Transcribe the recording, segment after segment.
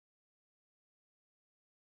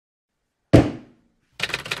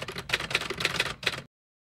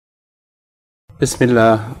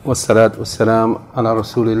Bismillah wa salatu wa salam ala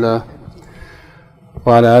Rasulillah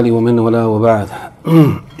wa ala alihi wa man wala wa ba'd.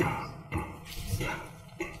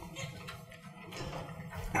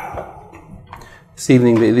 This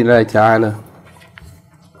evening, bi'idhnillahi ta'ala,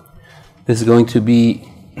 this is going to be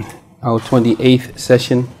our 28th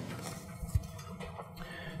session,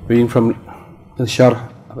 reading from the Sharh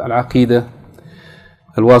of Al-Aqeedah,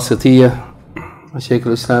 Al-Wasitiyyah, Shaykh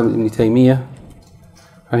al-Islam ibn Taymiyyah,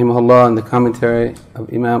 Rahimahullaah, and the commentary of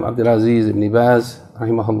Imam Abdur-Ra'uf ibn Baaz,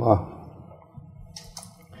 Rahimahullaah.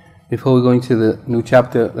 Before we go into the new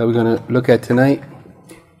chapter that we're going to look at tonight,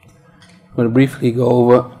 I'm going to briefly go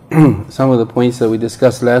over some of the points that we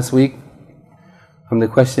discussed last week from the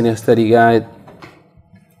questionnaire study guide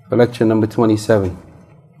for lecture number 27.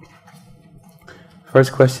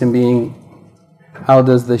 First question being, how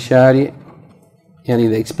does the Shari, yani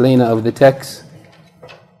the explainer of the text,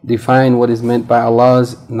 define what is meant by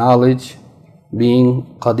Allah's knowledge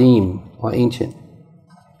being qadim or ancient?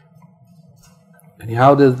 And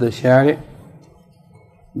how does the Shari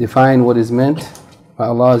define what is meant by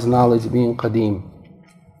Allah's knowledge being qadim?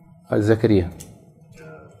 Zakaria. The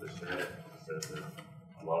Shaykh says that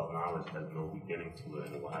Allah's knowledge has no beginning to it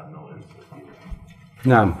and it will have no end to it.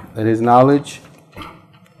 Naam, that his knowledge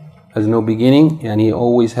has no beginning, and he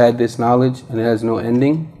always had this knowledge, and it has no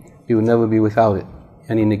ending. He will never be without it.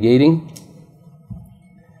 And negating,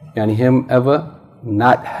 and him ever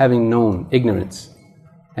not having known, ignorance,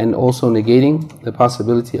 and also negating the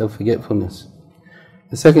possibility of forgetfulness.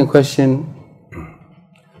 The second question,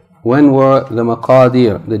 when were the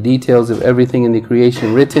maqadir, the details of everything in the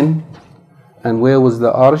creation, written, and where was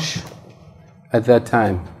the arsh at that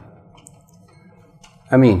time?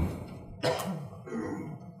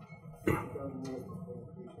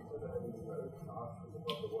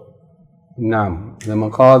 Naam, the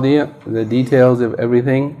maqadir, the details of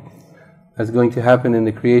everything that's going to happen in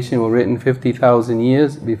the creation were written 50,000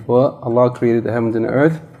 years before Allah created the heavens and the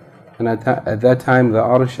earth, and at that time the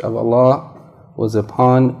arsh of Allah was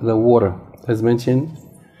upon the water, as mentioned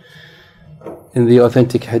in the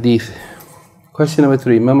authentic hadith. Question number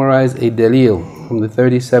 3, memorize a dalil from the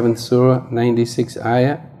 37th surah, 96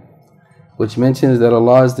 ayah, which mentions that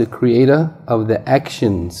Allah is the creator of the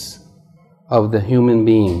actions of the human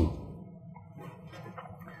being.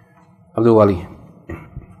 Abdul Wali.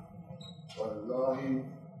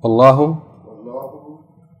 Wallahu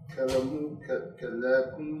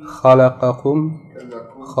khalaqakum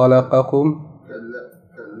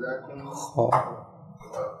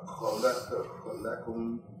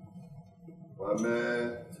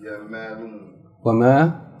wama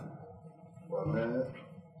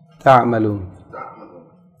ta'malun.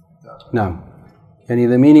 Naam. Yani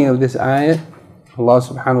the meaning of this ayat, Allah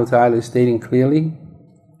subhanahu wa ta'ala is stating clearly,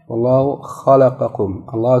 Wallahu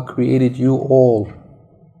khalaqakum, Allah created you all,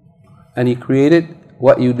 and He created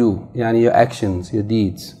what you do, yani your actions, your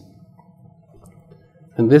deeds.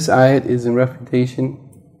 And this ayat is in refutation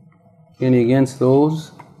against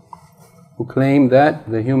those who claim that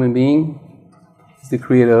the human being is the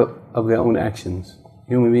creator of their own actions.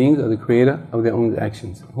 Human beings are the creator of their own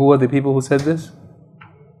actions. Who are the people who said this?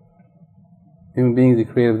 Human beings are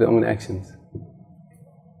the creator of their own actions.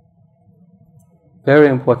 Very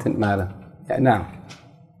important matter. Yeah, now.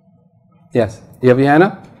 Yes. You have your hand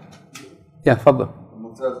up? Yeah, fadl.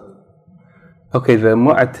 Okay, the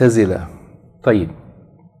Mu'tazila. Tayyib.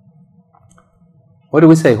 What do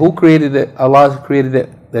we say? Who created it? Allah created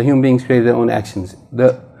it. The human beings created their own actions.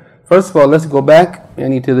 First of all, let's go back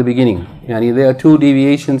to the beginning. There are two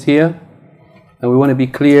deviations here, and we want to be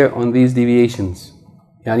clear on these deviations.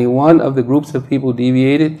 One of the groups of people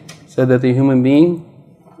deviated, said that the human being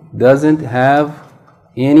doesn't have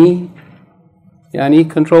any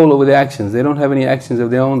control over their actions. They don't have any actions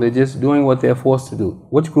of their own. They're just doing what they're forced to do.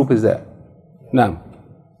 Which group is that? Naam.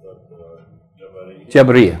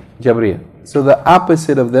 Jabriya. So the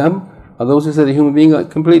opposite of them are those who say the human being are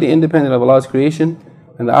completely independent of Allah's creation,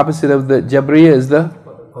 and the opposite of the Jabriya is the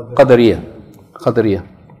Qadariya.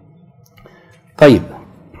 Tayyib.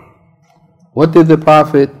 What did the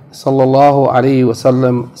Prophet sallallahu alaihi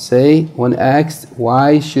wasallam say when asked,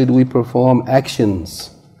 why should we perform actions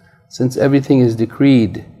since everything is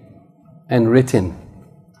decreed and written?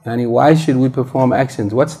 Why should we perform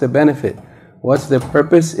actions? What's the benefit? What's the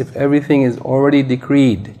purpose if everything is already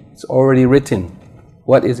decreed? It's already written.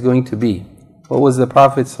 What is going to be? What was the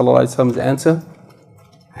Prophet sallallahu alaihi wasallam's answer?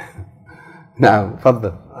 Now,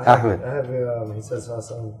 Fadl, Ahmed. I have, he says,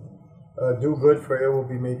 do good for it will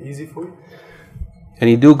be made easy for you. And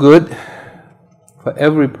you do good for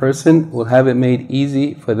every person will have it made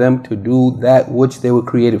easy for them to do that which they were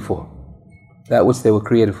created for. that which they were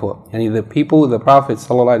created for. And the people, the Prophet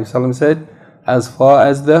ﷺ said, as far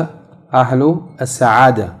as the ahlu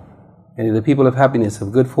as-sa'ada, and the people of happiness,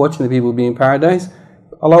 of good fortune, the people who be in paradise,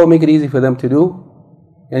 Allah will make it easy for them to do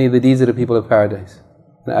any of the deeds of the people of paradise.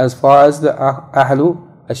 And as far as the ahlu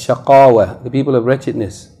as-shaqawa, the people of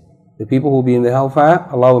wretchedness, the people who will be in the hellfire,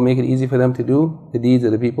 Allah will make it easy for them to do the deeds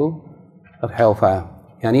of the people of hellfire.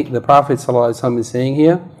 Yani the Prophet ﷺ is saying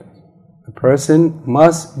here, a person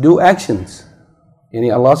must do actions.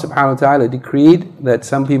 Yani Allah subhanahu wa ta'ala decreed that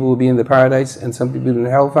some people will be in the paradise and some people in the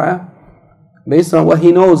hellfire based on what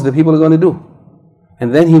He knows the people are going to do.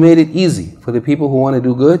 And then He made it easy for the people who want to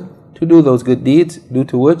do good to do those good deeds, due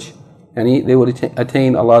to which they will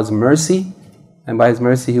attain Allah's mercy, and by His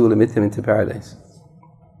mercy He will admit them into paradise.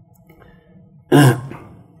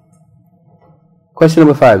 Question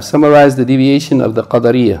number 5. Summarize the deviation of the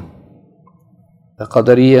Qadariyah. The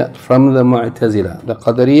Qadariyah from the Mu'tazila. The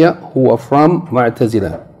Qadariyah who are from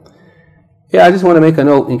Mu'tazila. Yeah, I just want to make a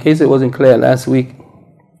note in case it wasn't clear last week,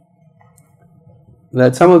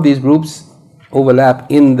 that some of these groups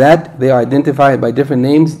overlap in that they are identified by different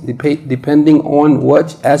names depending on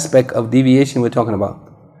which aspect of deviation we're talking about.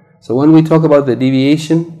 So when we talk about the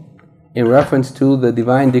deviation in reference to the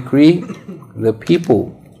divine decree, the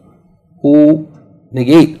people who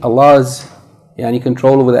negate Allah's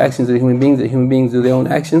control over the actions of the human beings do their own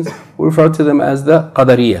actions, we refer to them as the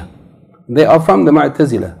Qadariyah. They are from the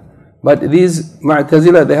Mu'tazila. But these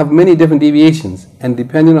Mu'tazila, they have many different deviations, and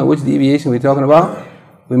depending on which deviation we're talking about,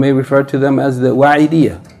 we may refer to them as the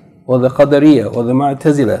Wa'idiyah or the Qadariyah or the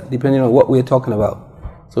Mu'tazila, depending on what we're talking about.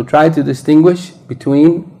 So try to distinguish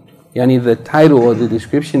between the title or the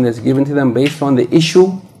description that's given to them based on the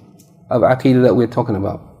issue of Aqeedah that we're talking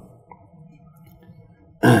about.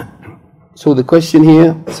 So the question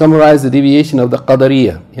here, summarize the deviation of the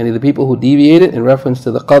Qadariyah, the people who deviated in reference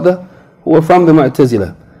to the Qadar, who are from the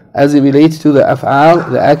Mu'tazila, as it relates to the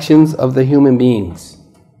af'al, the actions of the human beings.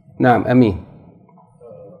 Naam, Ameen.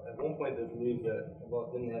 At one point they believed that Allah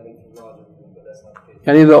didn't have any laws, but that's not the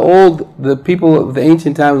case. The people of the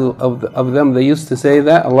ancient times of them, they used to say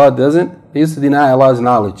that Allah doesn't. They used to deny Allah's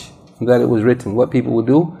knowledge, that it was written, what people would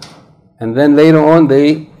do. And then later on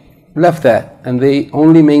they left that, and they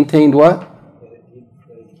only maintained what?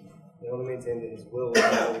 They only maintained that His will.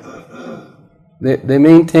 They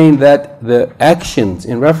maintained that the actions,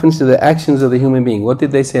 in reference to the actions of the human being, what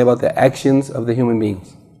did they say about the actions of the human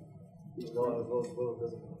beings?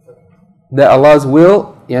 That Allah's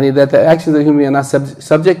will, that the actions of the human being are not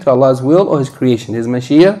subject to Allah's will or His creation, His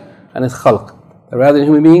mashiyah and His khalq. That rather the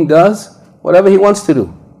human being does whatever he wants to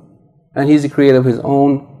do, and he's the creator of his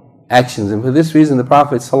own actions. And for this reason the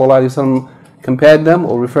Prophet ﷺ compared them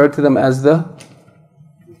or referred to them as the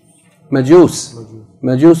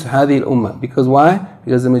Majus Hadi al-Ummah. Because why?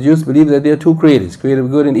 Because the Majus believe that there are two creators, creator of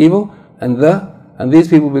good and evil, and these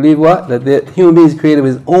people believe what? That the human being is creator of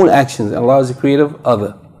his own actions, and Allah is the creator of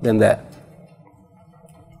other than that.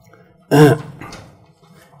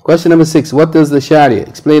 Question number 6. What does the Sharia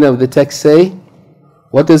explainer of the text say?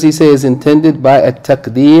 What does he say is intended by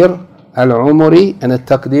at-taqdeer al-umri and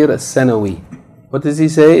at-taqdeer al-sanawi? What does he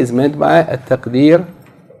say is meant by at-taqdeer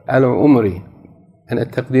al-umri and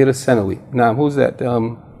at-taqdeer al-sanawi? Now, who's that?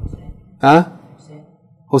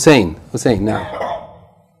 Hussein. Now.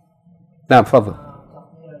 Now, fadl.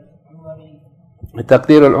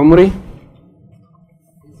 At-taqdeer al-umri.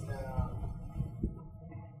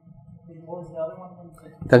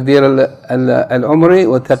 تقدير العمري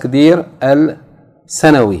وتقدير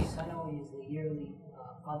السنوي.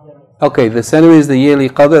 Okay, the sanawi is the yearly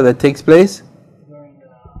qadr that takes place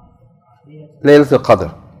Laylatul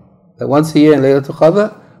Qadr. That once a year in Laylatul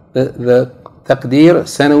Qadr, the taqdeer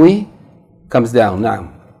sanawi comes down.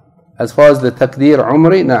 Naam. As far as the taqdeer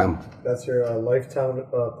umri, naam. That's your lifetime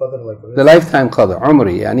qadr, like the lifetime qadr,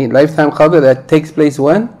 umri, yani lifetime qadr that takes place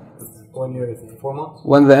when? 1 year, 4 months?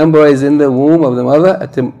 When the embryo is in the womb of the mother,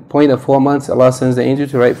 at the point of 4 months, Allah sends the angel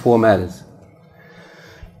to write 4 matters.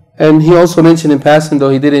 And he also mentioned in passing, though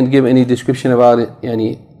he didn't give any description about it,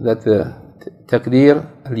 that the taqdeer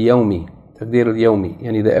al-yawmi,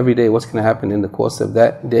 the everyday, what's going to happen in the course of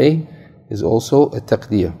that day, is also a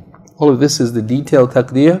taqdeer. All of this is the detailed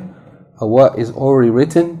taqdeer of what is already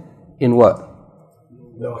written in what?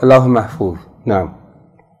 Allahu Mahfuz. Now,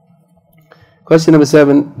 question number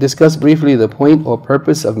 7. Discuss briefly the point or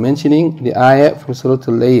purpose of mentioning the ayat from Surah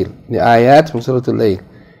Al-Layl. The ayat from Surah Al-Layl.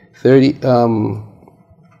 30,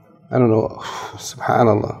 I don't know,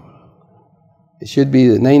 subhanallah. It should be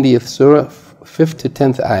the 90th surah, 5th to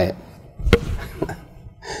 10th ayat.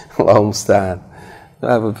 Allahumma musta'an.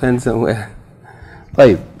 I have a pen somewhere.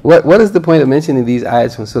 What is the point of mentioning these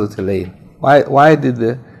ayats from Surah Al-Layl? Why did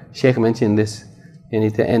the Shaykh mention this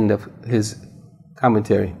at the end of his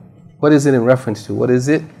commentary? What is it in reference to? What is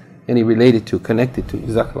it any related to, connected to?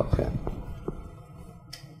 Jazakallah khair.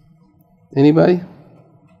 Anybody?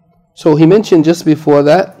 So he mentioned just before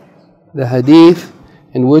that the hadith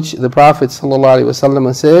in which the Prophet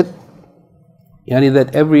ﷺ said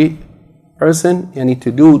that every person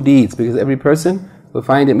to do deeds, because every person will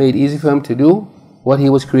find it made easy for him to do what he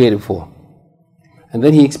was created for. And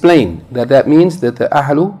then he explained that means that the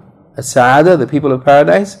ahlu as-sa'ada, the people of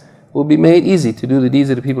paradise, will be made easy to do the deeds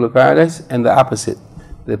of the people of paradise, and the opposite,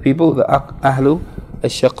 the ahlu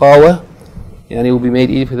as-shaqawa, will be made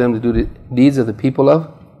easy for them to do the deeds of the people of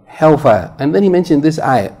hellfire. And then he mentioned this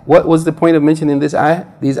ayat. What was the point of mentioning this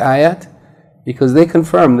ayat, these ayat? Because they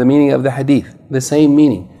confirm the meaning of the hadith, the same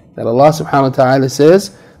meaning, that Allah subhanahu wa ta'ala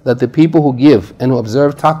says that the people who give and who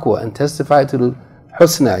observe taqwa and testify to the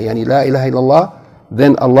husna, la ilaha illallah,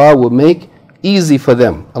 then Allah will make easy for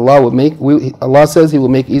them. Allah says He will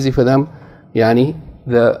make easy for them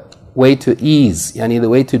the way to ease, the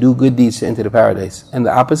way to do good deeds to enter the paradise. And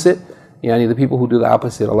the opposite, the people who do the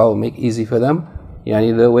opposite, Allah will make easy for them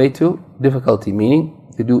the way to difficulty,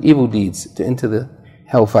 meaning to do evil deeds to enter the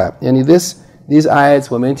hellfire. These ayats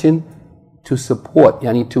were mentioned to support,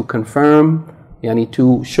 to confirm,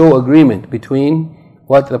 to show agreement between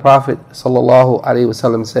what the Prophet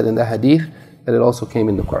ﷺ said in the hadith, that it also came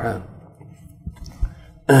in the Quran.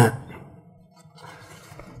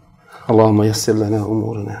 Allahumma yassir lana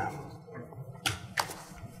umurana.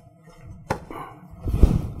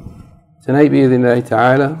 Tonight, bi'idhnillahi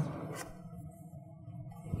ta'ala,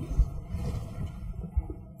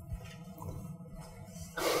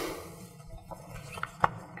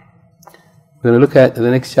 we're going to look at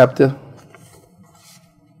the next chapter.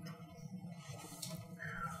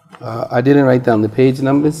 I didn't write down the page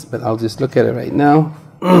numbers, but I'll just look at it right now.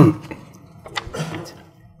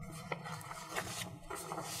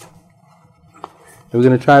 We're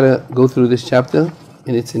going to try to go through this chapter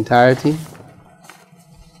in its entirety.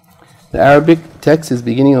 The Arabic text is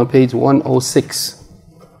beginning on page 106.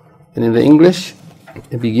 And in the English,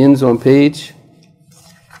 it begins on page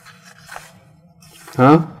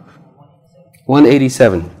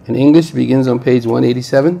 187. In English, it begins on page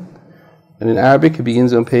 187. And in Arabic, it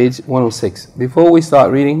begins on page 106. Before we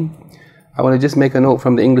start reading, I want to just make a note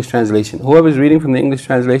from the English translation. Whoever's reading from the English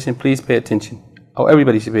translation, please pay attention.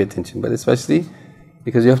 Everybody should pay attention, but especially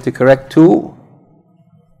because you have to correct two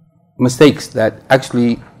mistakes that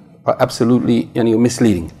actually are absolutely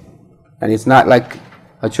misleading. And it's not like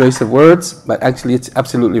a choice of words, but actually it's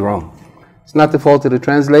absolutely wrong. It's not the fault of the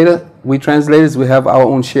translator. We translators, we have our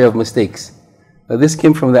own share of mistakes. Now, this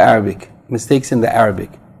came from the Arabic, mistakes in the Arabic.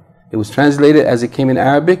 It was translated as it came in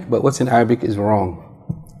Arabic, but what's in Arabic is wrong.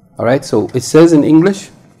 Alright, so it says in English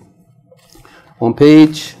on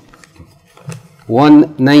page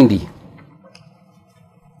 190.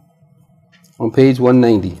 On page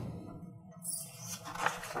 190.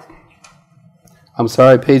 I'm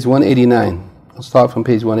sorry, page 189. I'll start from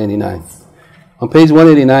page 189. On page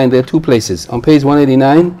 189, there are two places. On page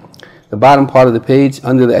 189, the bottom part of the page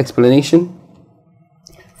under the explanation,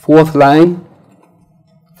 fourth line,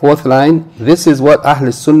 this is what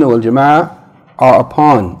Ahl Sunnah wal Jama'ah are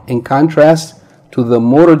upon, in contrast to the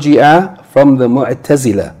Murji'ah from the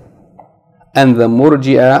Mu'tazila and the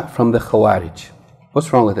Murji'ah from the Khawarij.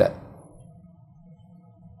 What's wrong with that?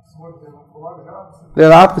 They're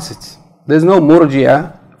the opposites. There's no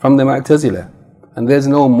Murji'ah from the Mu'tazila and there's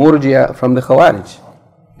no Murji'ah from the Khawarij.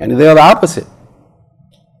 And they are the opposite.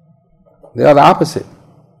 They are the opposite.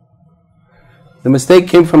 The mistake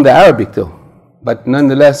came from the Arabic though. But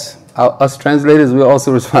nonetheless, us translators, we're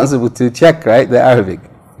also responsible to check, right, the Arabic.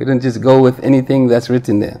 We don't just go with anything that's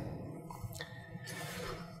written there.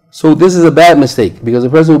 So this is a bad mistake because the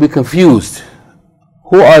person will be confused.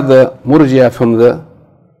 Who are the Murji'ah from the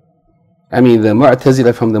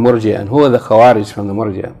Mu'tazila from the Murji'ah, and who are the Khawarij from the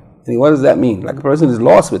Murji'ah? And what does that mean? Like a person is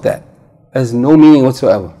lost with that. That has no meaning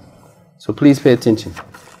whatsoever. So please pay attention.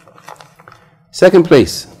 Second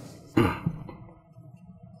place.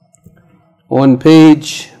 On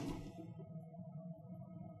page,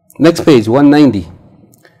 next page, 190.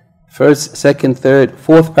 First, second, third,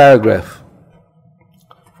 fourth paragraph.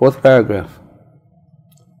 Fourth paragraph.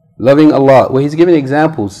 Loving Allah. Well, he's giving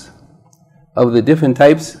examples of the different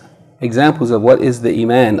types, examples of what is the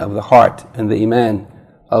Iman of the heart and the Iman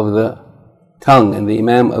of the tongue and the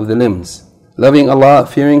Iman of the limbs. Loving Allah,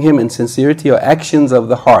 fearing Him, and sincerity are actions of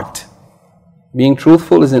the heart. Being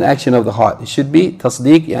truthful is an action of the heart. It should be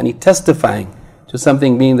tasdeeq, testifying to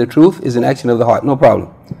something being the truth is an action of the heart, no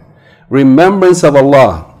problem. Remembrance of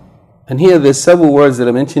Allah. And here there's several words that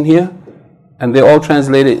are mentioned here. and they're all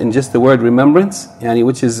translated in just the word remembrance,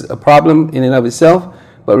 which is a problem in and of itself.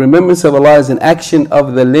 But remembrance of Allah is an action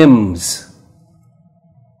of the limbs.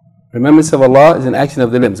 Remembrance of Allah is an action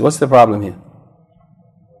of the limbs. What's the problem here?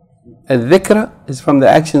 Al-dhikr is from the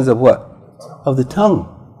actions of what? Of the tongue.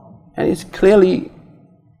 And it's clearly,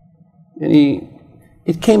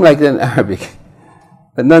 it came like that in Arabic.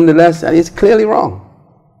 But nonetheless, it's clearly wrong.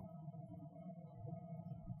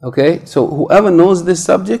 Okay, so whoever knows this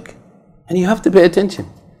subject, and you have to pay attention,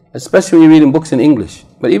 especially when you're reading books in English.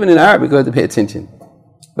 But even in Arabic, you have to pay attention.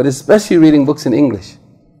 But especially reading books in English.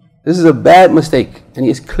 This is a bad mistake, and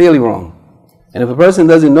it's clearly wrong. And if a person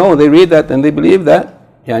doesn't know, they read that and they believe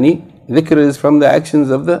that, dhikr is from the actions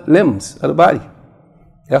of the limbs of the body.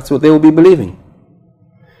 That's what they will be believing.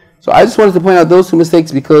 So I just wanted to point out those two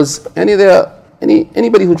mistakes, because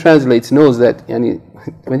anybody who translates knows that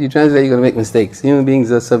when you translate, you're going to make mistakes. Human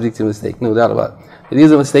beings are subject to mistake, no doubt about it. But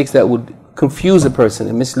these are mistakes that would confuse a person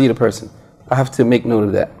and mislead a person. I have to make note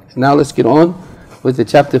of that. Now let's get on with the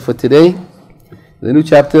chapter for today. The new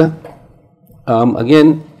chapter.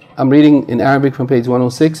 Again, I'm reading in Arabic from page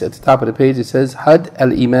 106. At the top of the page it says, Had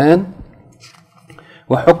al-Iman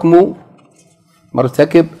wa hukmu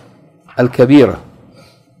martakib al-kabira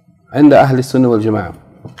عند أهل السنة والجماعة.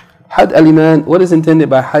 Had al-Iman, what is intended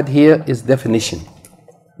by had here is definition.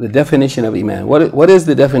 The definition of Iman. What is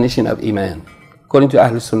the definition of Iman according to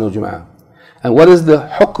Ahl Sunnah wal Jama'ah? And what is the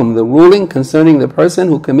hukm, the ruling concerning the person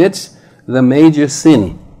who commits the major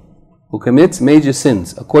sin? Who commits major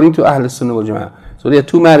sins according to Ahl Sunnah wal Jama'ah. So there are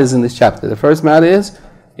two matters in this chapter. The first matter is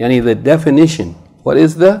the definition. What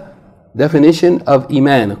is the definition of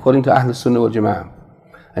Iman according to Ahl Sunnah wal Jama'ah?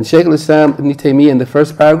 And Shaykh al-Islam Ibn Taymiyyah in the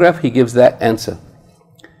first paragraph, he gives that answer.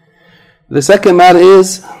 The second matter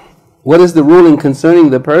is, what is the ruling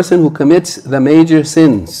concerning the person who commits the major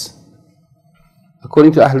sins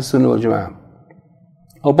according to Ahl Sunnah wal Jama'ah?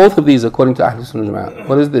 Or both of these according to Ahl Sunnah wal Jama'ah.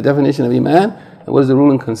 What is the definition of Iman, and what is the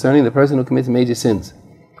ruling concerning the person who commits major sins?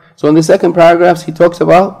 So in the second paragraph, he talks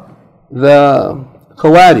about the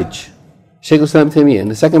Khawarij, Shaykh al-Islam Ibn Taymiyyah. In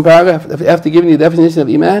the second paragraph, after giving the definition of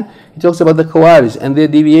Iman, he talks about the Khawarij and their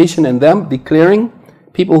deviation and them declaring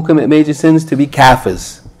people who commit major sins to be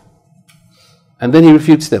kafirs. And then he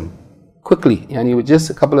refutes them quickly, with just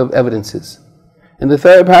a couple of evidences. In the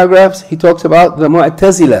third paragraph, he talks about the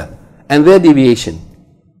Mu'tazila and their deviation.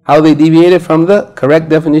 How they deviated from the correct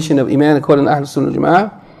definition of Iman according to Ahl Sunnah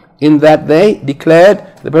Jama'ah, in that they declared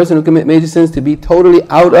the person who commit major sins to be totally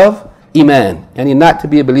out of Iman, not to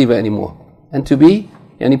be a believer anymore, and to be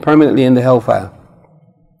permanently in the hellfire.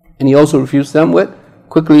 And he also refutes them with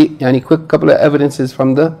quick couple of evidences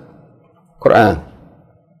from the Quran.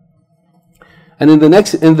 And in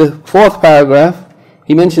the fourth paragraph,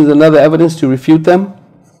 he mentions another evidence to refute them,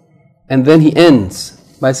 and then he ends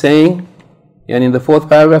by saying, in the fourth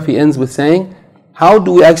paragraph he ends with saying, how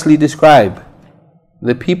do we actually describe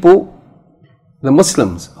the people, the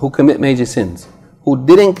Muslims who commit major sins, who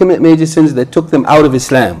didn't commit major sins that took them out of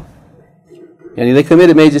Islam? They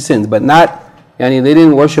committed major sins, but not, they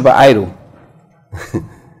didn't worship an idol,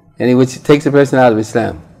 which takes a person out of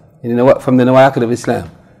Islam, from the nawaqid of Islam.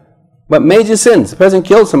 But major sins, the person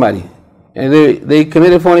killed somebody, and they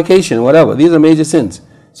committed fornication, whatever. These are major sins.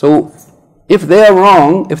 So if they are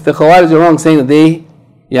wrong, if the Khawarij are wrong saying that they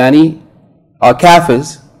are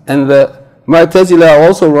kafirs, and the Mu'tazila are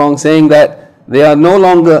also wrong saying that they are no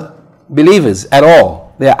longer believers at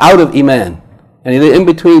all, they are out of Iman, and they're in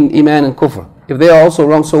between Iman and Kufr. If they are also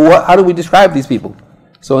wrong, so how do we describe these people?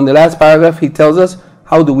 So in the last paragraph he tells us,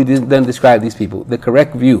 how do we then describe these people? The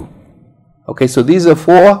correct view. Okay, so these are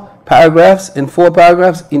four paragraphs. In four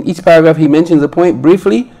paragraphs, in each paragraph he mentions a point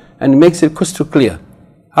briefly and makes it crystal clear.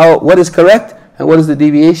 What is correct and what is the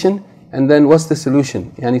deviation, and then what's the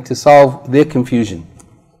solution to solve their confusion.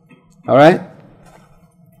 Alright?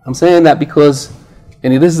 I'm saying that because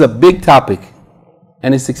this is a big topic,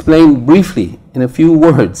 and it's explained briefly in a few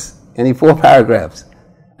words, in 4 paragraphs.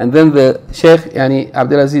 And then the Shaykh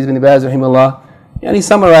Abdur-Ra'uf bin Baaz Rahimahullaah, he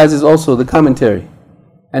summarizes also the commentary.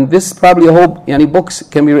 And this probably a whole books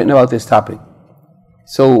can be written about this topic.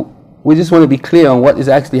 So we just want to be clear on what is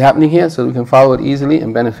actually happening here so that we can follow it easily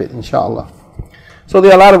and benefit, inshallah. So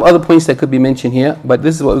there are a lot of other points that could be mentioned here, but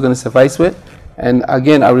this is what we're going to suffice with. And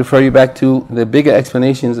again, I'll refer you back to the bigger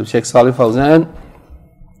explanations of Shaykh Salih Fawzan,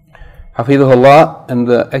 Hafidhahullah, and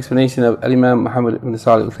the explanation of Al-Imam Muhammad ibn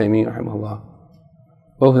Salih al-Uthaymeen, Rahimahullah.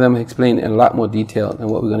 Both of them explain in a lot more detail than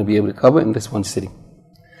what we're going to be able to cover in this one sitting.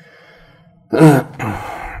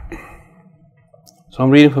 So I'm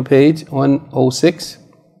reading from page 106,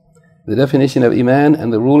 the definition of Iman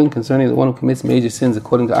and the ruling concerning the one who commits major sins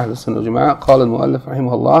according to Ahl Sunnah wal Jama'ah. قال المؤلف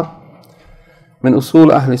رحمه الله من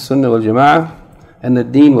أصول أهل السنة والجماعة أن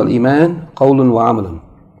الدين والإيمان قول وعمل.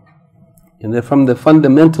 And they're from the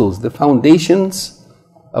fundamentals, the foundations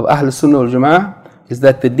of Ahl Sunnah wal Jama'ah is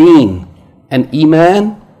that the deen and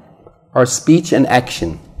Iman are speech and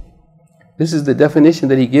action. This is the definition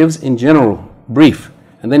that he gives in general, brief,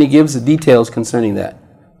 and then he gives the details concerning that.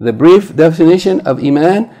 The brief definition of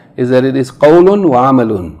Iman is that it is qawlun wa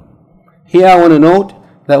amalun. Here I want to note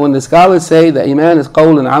that when the scholars say that Iman is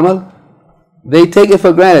qawl and amal, they take it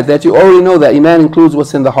for granted that you already know that Iman includes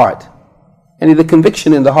what's in the heart, and the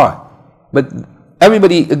conviction in the heart. But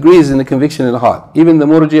everybody agrees in the conviction in the heart, even the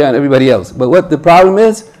Murji'ah and everybody else. But what the problem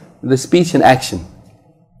is, the speech and action.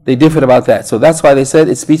 They differed about that. So that's why they said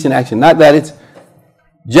it's speech and action. Not that it's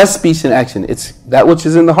just speech and action. It's that which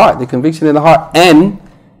is in the heart, the conviction in the heart,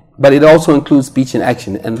 but it also includes speech and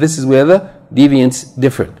action. And this is where the deviants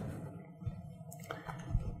differed.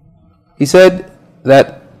 He said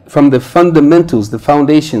that from the fundamentals, the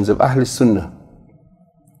foundations of Ahl Sunnah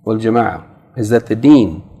wal Jama'ah is that the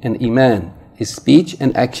deen and Iman is speech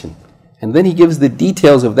and action. And then he gives the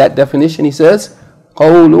details of that definition. He says,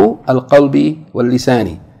 قَوْلُ الْقَلْبِ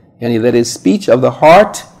وَاللِّسَانِ, yani that is speech of the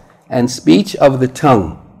heart and speech of the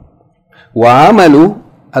tongue. وَعَمَلُ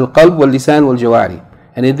الْقَلْبِ وَاللِّسَانِ وَالْجَوَارِ,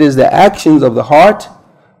 and it is the actions of the heart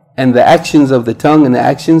and the actions of the tongue and the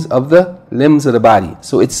actions of the limbs of the body.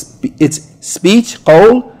 So it's speech,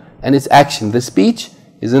 qawl, and it's action. The speech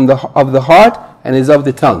is of the heart and is of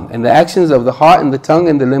the tongue, and the actions of the heart and the tongue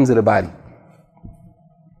and the limbs of the body.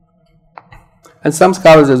 And some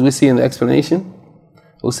scholars, as we see in the explanation,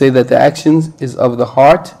 will say that the actions is of the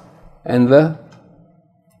heart and the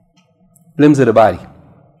limbs of the body,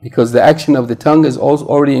 because the action of the tongue is also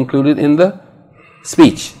already included in the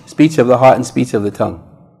speech of the heart and speech of the tongue.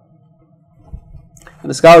 And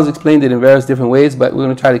the scholars explained it in various different ways, but we're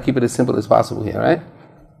going to try to keep it as simple as possible here, right?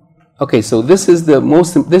 Okay, so this is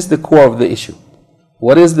the core of the issue.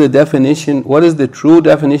 What is the definition? What is the true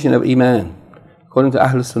definition of Iman according to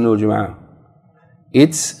Ahl Sunnah wal Jama'ah?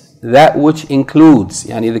 It's that which includes,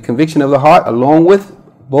 yani the conviction of the heart along with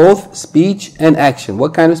both speech and action.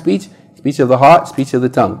 What kind of speech? Speech of the heart, speech of the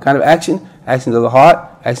tongue. Kind of action? Actions of the heart,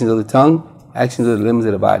 actions of the tongue, actions of the limbs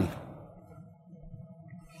of the body.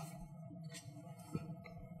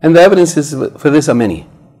 And the evidences for this are many.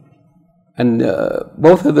 And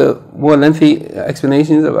both of the more lengthy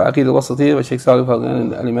explanations of Al-Aqeedah Al-Wasitiyyah by Shaykh Salih Fawzan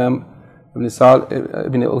and Al-Imam Ibn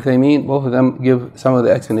Uthaymeen, both of them give some of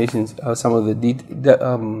the explanations, some of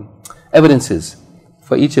the evidences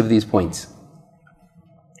for each of these points.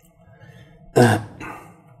 Then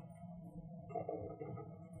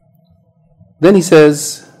he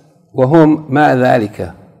says, وَهُمْ مَعَ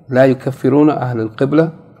ذَلِكَ لَا يُكَفِّرُونَ أَهْلَ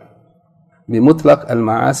الْقِبْلَةِ بمطلق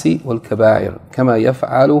المعاصي والكبائر كما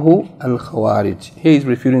يفعله الخوارج. He is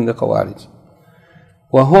refuting the Khawarij.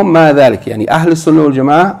 وهم مع ذلك, يعني أهل السنة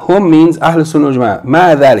والجماعة, هم means أهل السنة والجماعة,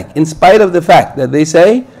 مع ذلك, in spite of the fact that they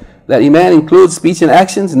say that Iman includes speech and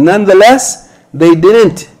actions, nonetheless they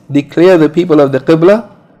didn't declare the people of the Qibla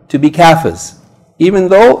to be kafirs, even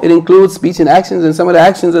though it includes speech and actions, and some of the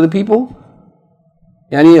actions of the people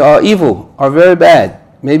yani are evil, are very bad,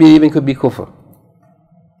 maybe even could be kufr.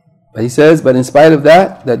 But he says, but in spite of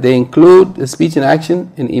that they include the speech and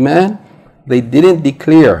action in Iman, they didn't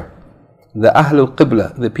declare the Ahlul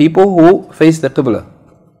Qibla, the people who face the Qibla,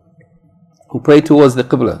 who pray towards the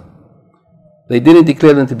Qibla. They didn't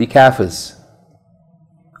declare them to be kafirs,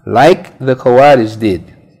 like the Khawarij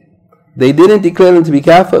did. They didn't declare them to be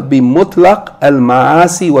kafir bi mutlaq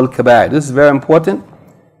al-ma'asi wal-kaba'ir. This is very important.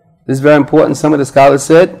 This is very important. Some of the scholars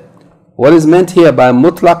said, what is meant here by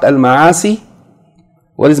mutlaq al-ma'asi?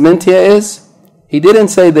 What is meant here is, he didn't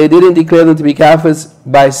say they didn't declare them to be kafirs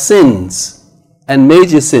by sins and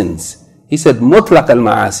major sins. He said mutlaq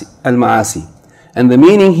al-ma'asi. And the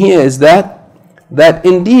meaning here is that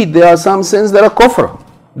indeed there are some sins that are kufr,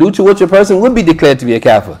 due to which a person would be declared to be a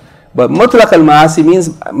kafir. But mutlaq al-ma'asi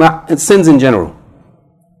means sins in general.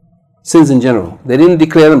 Sins in general. They didn't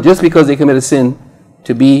declare them just because they committed sin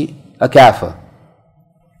to be a kafir.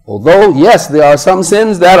 Although, yes, there are some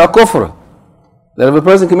sins that are kufr, that if a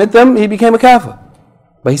person commit them, he became a kafir.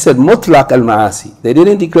 But he said mutlaq al-ma'asi. They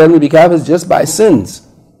didn't declare them to be kafirs just by sins,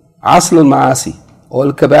 asl al-ma'asi, or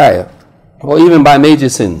al-kaba'ir, or even by major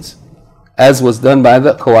sins, as was done by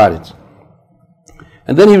the Khawarij.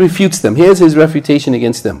 And then he refutes them. Here's his refutation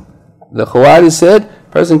against them. The Khawarij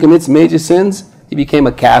said, person commits major sins, he became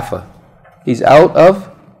a kafir. He's out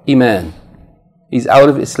of Iman. He's out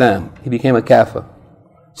of Islam. He became a kafir.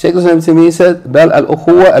 Shaykh al-Islam said, بل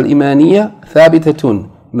الأخوة الإيمانية ثابتة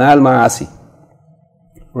مع المعاصي.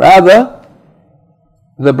 Rather,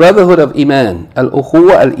 the brotherhood of Iman,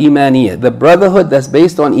 al-ukhuwa al-imaniyah, the brotherhood that's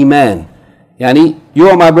based on Iman. Yani, you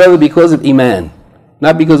are my brother because of Iman,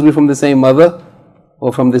 not because we're from the same mother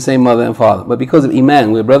or from the same mother and father, but because of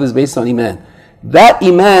Iman. We're brothers based on Iman. That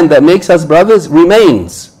Iman that makes us brothers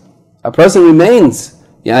remains. A person remains,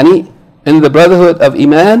 yani, in the brotherhood of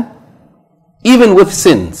Iman, even with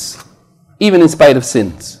sins, even in spite of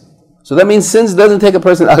sins. So that means sins doesn't take a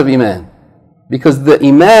person out of Iman, because the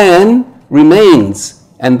Iman remains,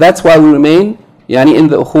 and that's why we remain, yani, in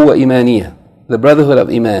the ukhuwa imaniyah, the brotherhood of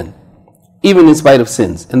Iman, even in spite of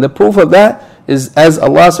sins. And the proof of that is, as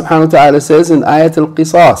Allah subhanahu wa ta'ala says in Ayat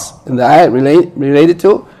al-Qisas, in the ayat related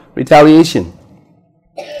to retaliation.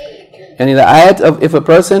 And in the ayat of if a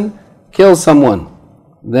person kills someone,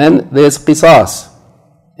 then there's qisas.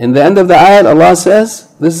 In the end of the ayat, Allah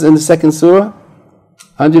says, this is in the second surah,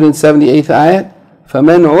 178th ayat,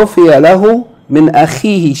 فَمَنْ عُفِيَ لَهُ مِنْ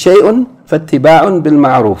أَخِيهِ شَيْءٌ فَاتِّبَاعٌ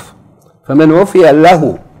بِالْمَعْرُوفِ فَمَنْ عُفِيَ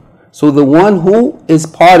لَهُ. So the one who is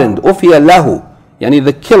pardoned, عُفِيَ لَهُ, yani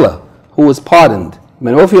the killer who was pardoned,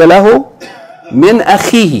 مَنْ عُفِيَ لَهُ مِنْ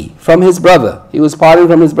أَخِيهِ, from his brother. He was pardoned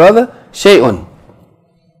from his brother, شَيْءٌ,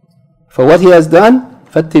 for what he has done,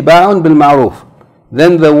 فَاتِّبَاعٌ بِالْمَعْرُوفِ.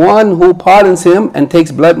 Then the one who pardons him and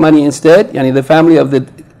takes blood money instead, yani the family of the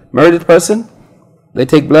murdered person, they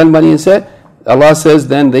take blood money instead, Allah says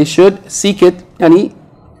then they should seek it, yani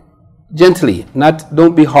gently,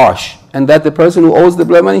 don't be harsh, and that the person who owes the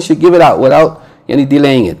blood money should give it out without yani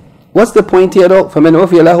delaying it. What's the point here though? فَمَنْ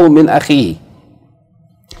عُفِيَ لَهُ مِنْ أَخِيهِ.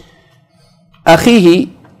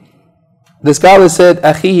 Akhihi, the scholar said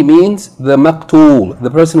akhihi means the maqtul, the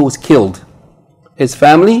person who was killed. His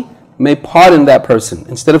family may pardon that person.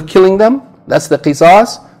 Instead of killing them, that's the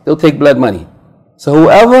qisas, they'll take blood money. So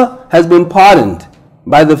whoever has been pardoned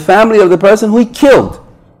by the family of the person who he killed,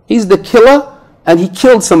 he's the killer and he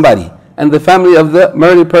killed somebody, and the family of the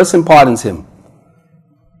murdered person pardons him.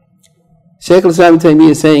 Shaykh al-Islam Taymiyyah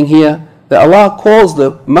is saying here that Allah calls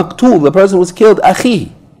the maqtul, the person who was killed,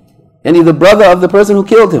 akhi, yani the brother of the person who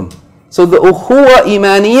killed him. So the ukhuwa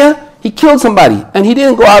imaniyah, he killed somebody and he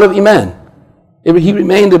didn't go out of Iman. He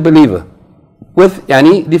remained a believer with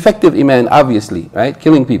yani defective Iman, obviously, right?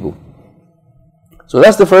 Killing people. So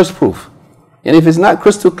that's the first proof. And if it's not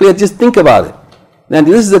crystal clear, just think about it. Then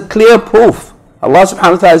this is a clear proof. Allah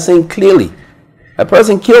subhanahu wa ta'ala is saying clearly, a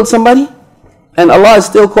person killed somebody and Allah is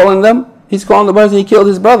still calling them, He's calling the person he killed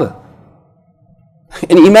his brother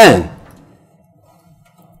in Iman.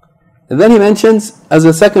 And then he mentions as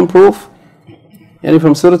a second proof, yani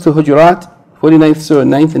from Surah Al-Hujurat, 49th Surah,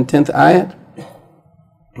 9th and 10th ayat,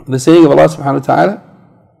 the saying of Allah subhanahu wa ta'ala,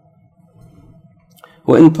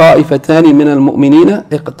 وَإِن طَائِفَتَانِ مِنَ الْمُؤْمِنِينَ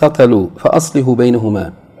اقْتَتَلُوا فَأَصْلِحُوا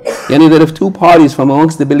بَيْنَهُمَا. Yani that if two parties from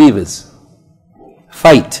amongst the believers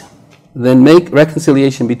fight, then make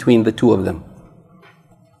reconciliation between the two of them.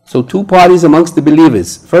 So two parties amongst the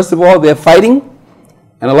believers, first of all they're fighting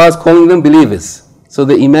and Allah is calling them believers. So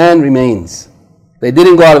the Iman remains. They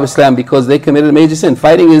didn't go out of Islam because they committed a major sin.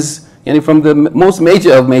 Fighting is yani from the most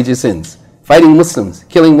major of major sins. Fighting Muslims,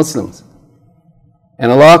 killing Muslims.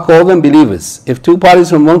 And Allah called them believers. If two parties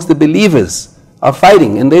from amongst the believers are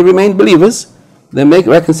fighting and they remain believers, then make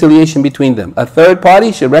reconciliation between them. A third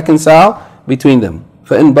party should reconcile between them.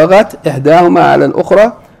 فَإِن بَغَتْ إِحْدَاهُمَا عَلَى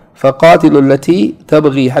الْأُخْرَى فَقَاتِلُوا الَّتِي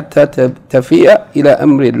تَبْغِي حَتَّى تَفِيَ إِلَى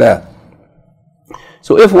أَمْرِ اللَّهِ.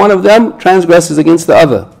 So if one of them transgresses against the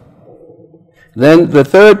other, then the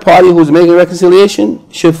third party who's making reconciliation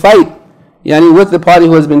should fight yani with the party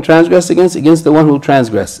who has been transgressed against the one who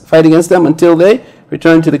transgressed. Fight against them until they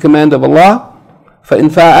return to the command of Allah. فَإِن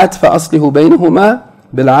فَاءَتْ فَأَصْلِحُوا بَيْنَهُمَا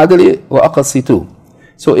بِالْعَدْلِ وَأَقْسِطُوا.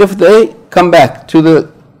 So if they come back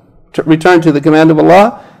to return to the command of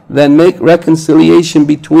Allah, then make reconciliation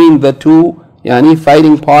between the two yani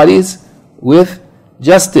fighting parties with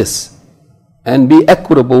justice and be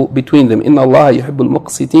equitable between them. Inna Allah yuhibbul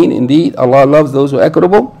muqsitin. Indeed, Allah loves those who are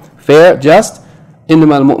equitable, fair, just.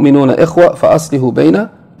 إنما المؤمنون إخوة فأصلحوا بين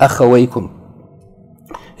أخويكم.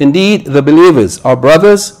 Indeed, the believers are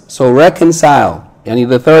brothers, so reconcile. Yani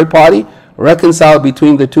the third party, reconcile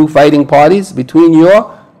between the two fighting parties, between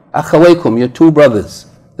your akhawaykum, your two brothers,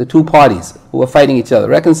 the two parties who are fighting each other.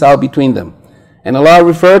 Reconcile between them. And Allah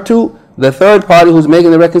referred to the third party who's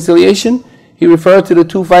making the reconciliation, He referred to the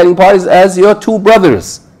two fighting parties as your two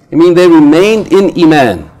brothers. I mean, they remained in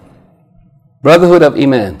Iman, brotherhood of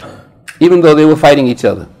Iman, even though they were fighting each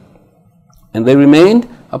other. And they remained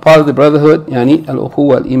a part of the brotherhood, yani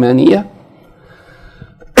al-ukhuwa al-imaniyah,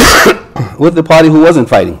 with the party who wasn't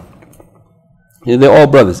fighting. They're all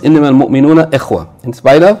brothers. إِنَّمَا الْمُؤْمِنُونَ إِخْوَةً, in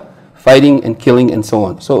spite of fighting and killing and so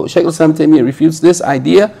on. So Shaykh al-Islam Taymiyyah refutes this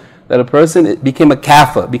idea that a person became a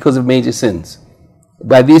kafir because of major sins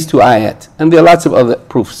by these two ayat. And there are lots of other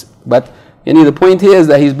proofs. But the point here is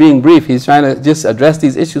that he's being brief. He's trying to just address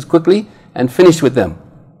these issues quickly and finish with them.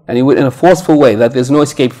 And he would in a forceful way that there's no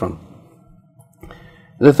escape from.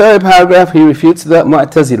 The third paragraph, he refutes the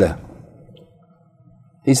Mu'tazila.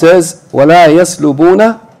 He says, وَلَا يَسْلُبُونَ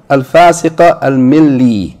الْفَاسِقَ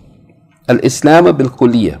الْمِلِّي الْإِسْلَامَ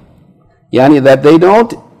بِالْكُلِّيَّةِ. Yani that they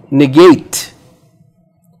don't negate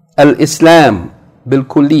al-Islam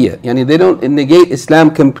bil-kulliyah. Yani they don't negate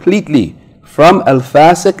Islam completely from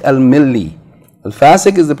al-fasiq al-milli.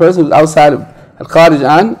 Al-fasiq is the person who's outside of al-kharij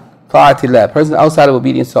an ta'atillah, person outside of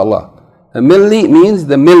obedience to Allah. Al-milli means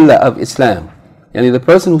the millah of Islam. Yani the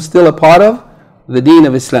person who's still a part of the deen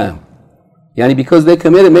of Islam. Yani because they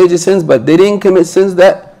committed major sins, but they didn't commit sins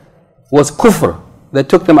that was kufr, that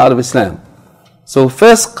took them out of Islam. So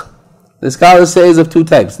fisq, the scholars say, is of two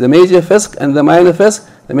types, the major fisq and the minor fisq.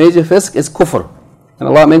 The major fisq is kufr, and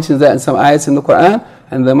Allah mentions that in some ayats in the Quran,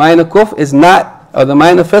 and the minor kufr is not, or the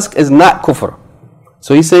minor fisq is not kufr.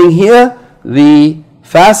 So he's saying here, the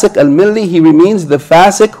fasiq al-milli, he remains the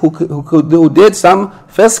fasiq who did some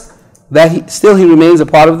fisq, that he remains a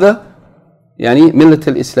part of the millat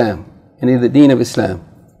al-Islam, the deen of Islam.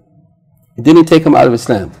 It didn't take him out of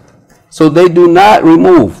Islam. So they do not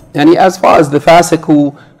remove, as far as the fasiq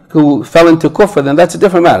who fell into kufr, then that's a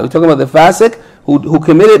different matter. We're talking about the fasiq who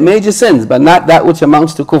committed major sins, but not that which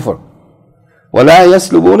amounts to kufr. وَلَا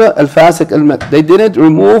يَسْلُبُونَ الْفَاسِقَ الْمِلِّ. They didn't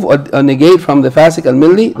remove or negate from the fasiq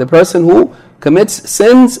al-milli, the person who commits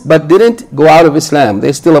sins but didn't go out of Islam.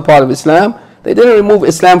 They're still a part of Islam. They didn't remove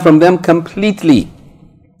Islam from them completely,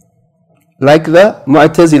 like the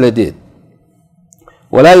Mu'tazila did.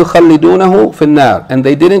 وَلَا يُخَلِّدُونَهُ فِي النَّارِ. And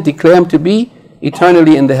they didn't declare him to be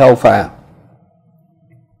eternally in the hellfire.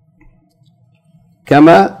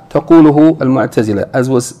 كما تقوله المعتزلة, as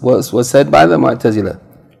was said by the Mu'tazila.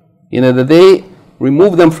 That they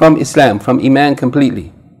removed them from Islam, from Iman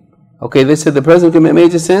completely. Okay, they said the person who commit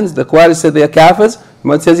major sins, the Qur'an said they are kafirs.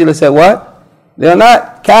 Mu'tazila said what? They are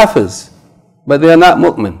not kafirs, but they are not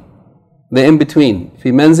mu'min. They're in between.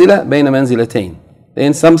 في منزلة بين منزلتين. They're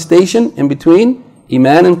in some station in between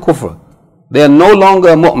Iman and Kufr. They are no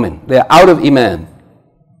longer mu'min. They are out of Iman.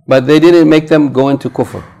 But they didn't make them go into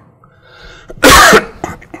Kufr.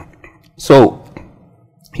 So,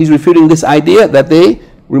 he's refuting this idea that they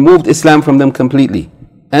removed Islam from them completely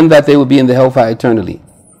and that they will be in the hellfire eternally.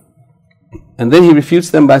 And then he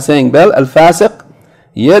refutes them by saying, بل الفاسق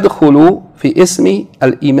يدخل في اسم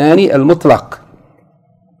الإيمان المطلق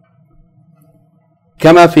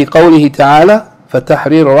كما في قوله تعالى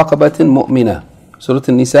فتحرير رقبة مؤمنة. Surah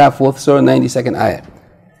An-Nisa, 4th Surah, 92nd ayah.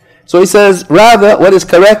 So he says, rather, what is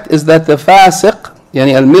correct is that the fasiq,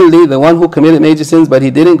 al-milli, the one who committed major sins but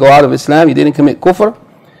he didn't go out of Islam, he didn't commit kufr,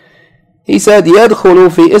 he said, يدخل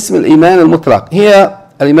في اسم الإيمان المطلق. Here,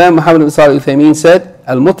 Al-Imam Muhammad bin Salih al-Uthaymeen said,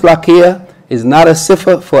 al-mutlaq here is not a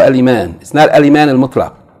sifa for al-Iman. It's not al-Iman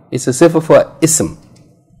al-mutlaq. It's a sifa for ism.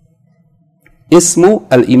 Ismu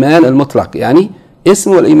al-Iman al-mutlaq.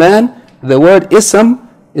 Ismu al-Iman, the word ism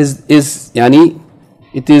is its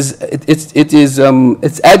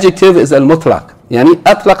adjective is al-mutlaq.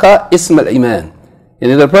 Atlaqa ism al-Iman.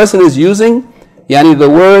 The person is using the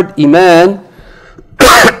word Iman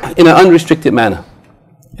in an unrestricted manner,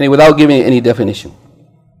 without giving it any definition.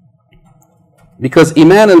 Because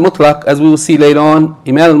Iman al-Mutlaq, as we will see later on,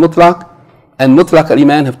 Iman al-Mutlaq and Mutlaq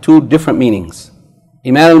al-Iman have two different meanings.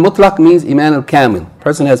 Iman al-Mutlaq means Iman al-Kamil,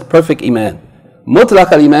 person has perfect Iman.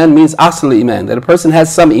 Mutlaq al-Iman means Asl al-Iman, that a person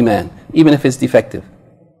has some Iman, even if it's defective.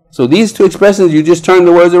 So these two expressions, you just turn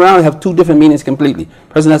the words around, have two different meanings completely.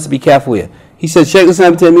 Person has to be careful here. He said, Shaykh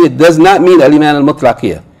Islam Taymiyyah does not mean al-Iman al-Mutlaq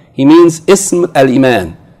here. He means Ism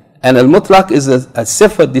al-Iman. And al-Mutlaq is a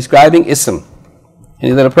sifa describing Ism.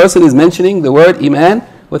 That a person is mentioning the word Iman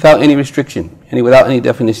without any restriction, without any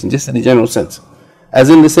definition, just in a general sense. As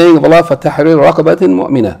in the saying of Allah, فَتَحْرِيرُ رَقَبَةٍ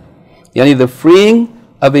مُؤْمِنَةٍ. The freeing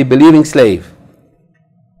of a believing slave.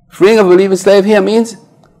 Freeing of a believing slave here means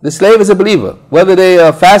the slave is a believer, whether they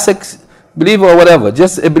are fasiq believer or whatever,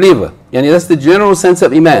 just a believer. That's the general sense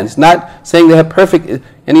of Iman. It's not saying they have perfect,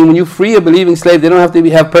 when you free a believing slave, they don't have to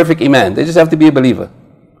have perfect Iman. They just have to be a believer.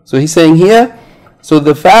 So he's saying here, so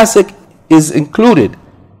the fasiq is included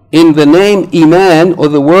in the name Iman, or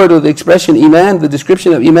the word or the expression Iman, the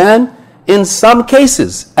description of Iman, in some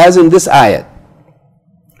cases, as in this ayat,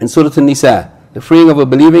 in Surah An-Nisa, the freeing of a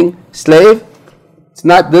believing slave.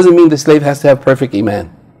 Doesn't mean the slave has to have perfect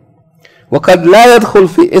Iman. وَقَدْ لَا يَدْخُلْ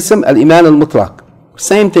فِي إِسْمِ الْإِيمَانِ الْمُطْلَقِ.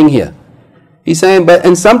 Same thing here. He's saying,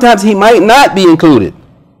 and sometimes he might not be included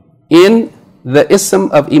in the ism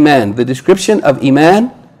of Iman, the description of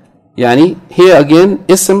Iman, Yani here again,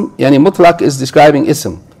 ism, yani mutlaq is describing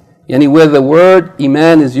ism. Yani where the word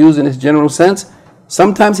iman is used in its general sense,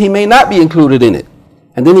 sometimes he may not be included in it.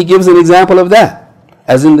 And then he gives an example of that.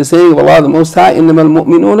 As in the saying of Allah the Most High, إِنَّمَا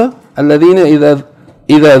الْمُؤْمِنُونَ الَّذِينَ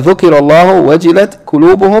إِذَا ذُكِرَ اللَّهُ وَجِلَتْ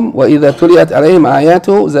قُلُوبُهُمْ وَإِذَا تُلِيَتْ عَلَيْهِمْ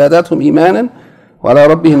آيَاتُهُ زَادَتْهُمْ إِيمَانًا وَعَلَى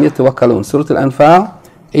رَبِّهِمْ يَتَوَكَّلُونَ Surah Al-Anfal,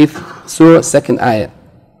 8th Surah, 2nd ayat.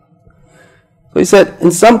 So he said,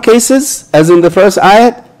 in some cases, as in the first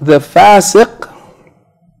ayat, the fasiq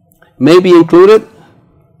may be included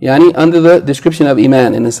yani under the description of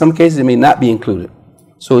iman, and in some cases it may not be included.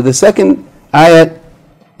 So the second ayat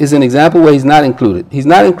is an example where he's not included. He's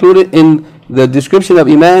not included in the description of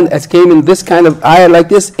iman as came in this kind of ayat like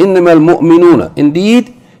this, إِنَّمَا الْمُؤْمِنُونَ.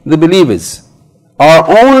 Indeed, the believers are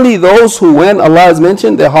only those who, when Allah is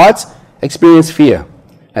mentioned, their hearts experience fear.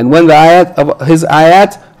 And when the ayat of his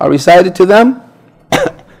ayat are recited to them,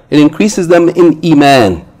 it increases them in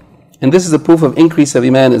iman. And this is a proof of increase of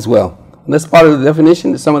iman as well. And that's part of the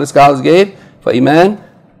definition that some of the scholars gave for iman,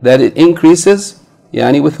 that it increases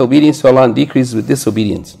yani with obedience to Allah and decreases with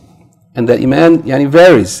disobedience. And that iman yani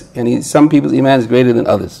varies. Yani some people's iman is greater than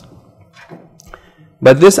others.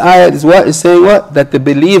 But this ayat is what? Is saying what? That the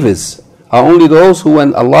believers are only those who,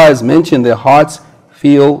 when Allah is mentioned, their hearts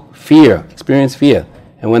feel fear, experience fear.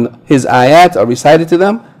 And when his ayat are recited to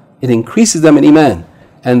them, it increases them in iman.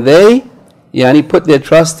 And they yani put their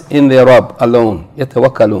trust in their Rabb alone.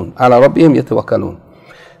 يَتَوَكَّلُونَ عَلَى رَبِّهِمْ يَتَوَكَّلُونَ.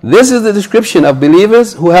 This is the description of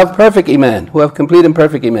believers who have perfect iman, who have complete and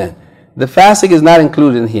perfect iman. The fasiq is not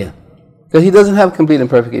included in here, because he doesn't have complete and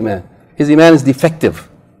perfect iman. His iman is defective,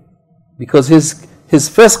 because his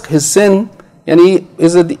fisq, his sin,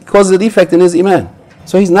 causes a defect in his iman.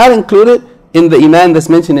 So he's not included in the iman that's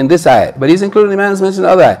mentioned in this ayat, but he's included in the iman that's mentioned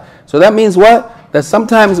in the other ayat. So that means what? That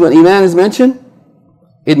sometimes when iman is mentioned,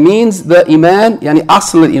 it means the iman, yani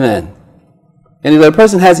asl al-iman. And if a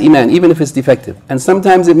person has iman, even if it's defective. And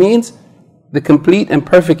sometimes it means the complete and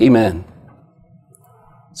perfect iman.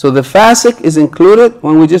 So the fasiq is included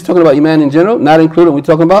when we're just talking about iman in general, not included when we're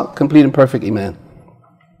talking about complete and perfect iman.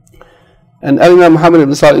 And Al-Imam Muhammad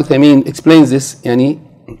ibn Salih al-Uthaymeen explains this, yani,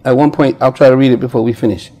 at one point. I'll try to read it before we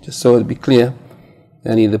finish, just so it'll be clear,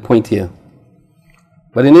 yani, the point here.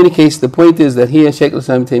 But in any case, the point is that here Shaykh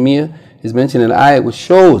al-Islam Taymiyyah is mentioned in an ayat which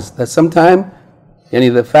shows that sometimes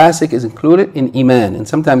yani the fasiq is included in iman, and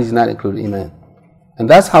sometimes he's not included in iman. And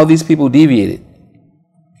that's how these people deviated,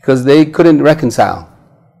 because they couldn't reconcile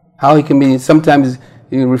how he can be sometimes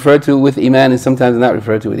referred to with iman and sometimes not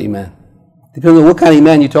referred to with iman. Depends on what kind of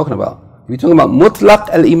iman you're talking about. If you're talking about mutlaq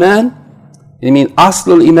al-iman, you mean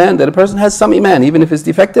asl al-iman, that a person has some iman, even if it's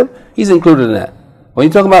defective, he's included in that. When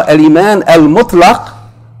you're talking about al-iman al-mutlaq,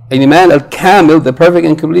 al-iman al-kamil, the perfect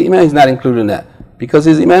and complete iman, he's not included in that, because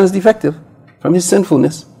his iman is defective from his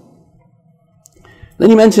sinfulness.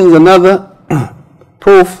 Then he mentions another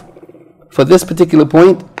proof for this particular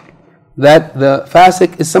point, that the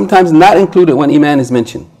fasiq is sometimes not included when iman is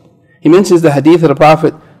mentioned. He mentions the hadith of the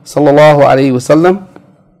Prophet sallallahu alaihi wasallam,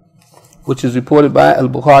 which is reported by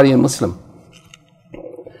Al-Bukhari and Muslim,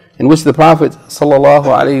 in which the Prophet sallallahu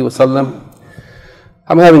alaihi wasallam,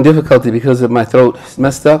 I'm having difficulty because of my throat. It's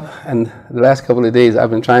messed up, and the last couple of days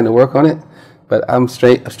I've been trying to work on it, but I'm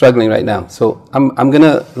struggling right now. So I'm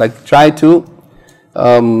gonna try to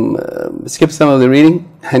skip some of the reading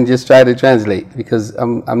and just try to translate, because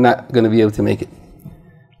I'm not gonna be able to make it.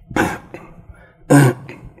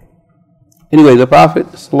 Anyway, the Prophet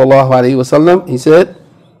sallallahu alaihi wasallam, he said,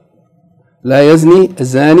 "La yazni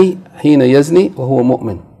azani hina yazni wa huwa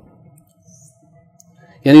mu'min."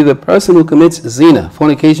 Yani the person who commits zina,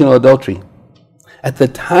 fornication or adultery, at the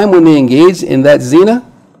time when they engage in that zina,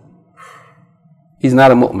 he's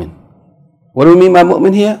not a mu'min. What do we mean by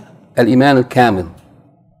mu'min here? Al-iman al-kamil.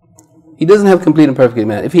 He doesn't have complete and perfect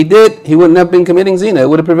iman. If he did, he wouldn't have been committing zina. It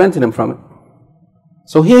would have prevented him from it.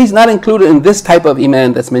 So here he's not included in this type of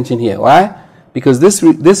iman that's mentioned here. Why? Because this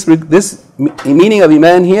meaning of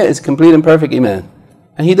iman here is complete and perfect iman.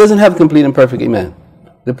 And he doesn't have complete and perfect iman.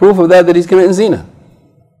 The proof of that he's committing zina.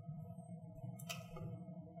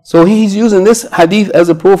 So he's using this hadith as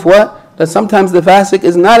a proof what? That sometimes the fasiq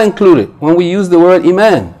is not included when we use the word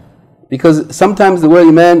iman. Because sometimes the word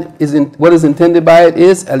iman what is intended by it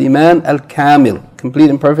is al-iman al-kamil, complete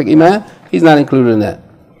and perfect iman. He's not included in that.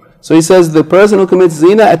 So he says the person who commits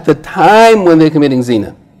zina at the time when they're committing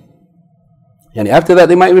zina. And after that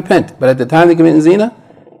they might repent, but at the time they're committing zina,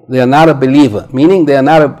 they are not a believer. Meaning they are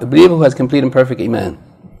not a believer who has complete and perfect iman.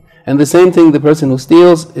 And the same thing, the person who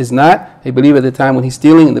steals is not a believer at the time when he's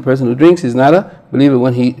stealing, and the person who drinks is not a believer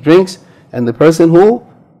when he drinks, and the person who,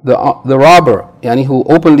 the robber, yani who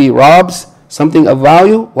openly robs something of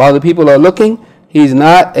value while the people are looking, he's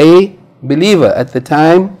not a believer at the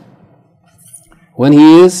time when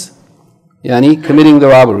he is committing the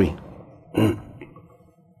robbery.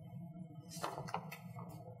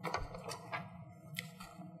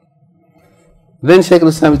 Then Shaykh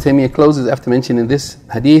al-Islam Ibn Taymiyyah closes after mentioning this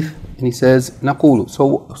hadith, and he says, Naqulu.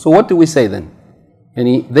 So what do we say then?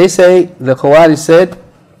 And they say, the Khawarij said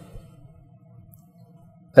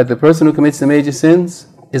that the person who commits the major sins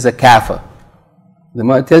is a kafir. The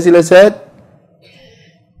Mu'tazila said,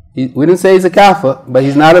 we didn't say he's a kafir, but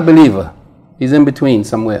he's not a believer. He's in between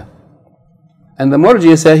somewhere. And the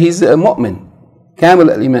Murji'ah said he's a mu'min, kamil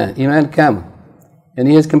al-iman, iman kamil. And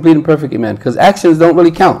he has complete and perfect iman, because actions don't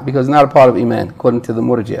really count, because it's not a part of iman, according to the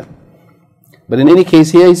Murji'ah. But in any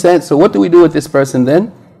case here he said, so what do we do with this person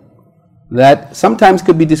then? That sometimes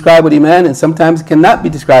could be described with iman, and sometimes cannot be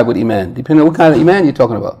described with iman, depending on what kind of iman you're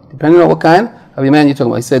talking about. Depending on what kind of iman you're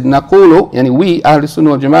talking about. He said, Naqulu, yani we, Ahl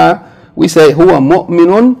Sunnah wal Jama'ah, we say, huwa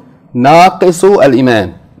mu'minun naqisu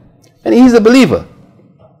al-iman. And he's a believer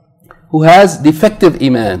who has defective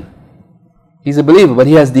iman. He's a believer, but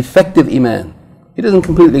he has defective iman. He doesn't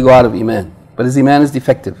completely go out of iman, but his iman is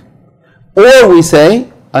defective. Or we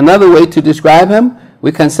say, another way to describe him,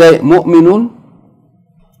 we can say, mu'minun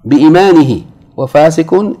bi-imanihi wa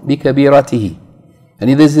fasikun bi-kabiratihi. And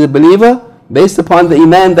he is a believer based upon the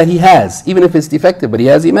iman that he has, even if it's defective, but he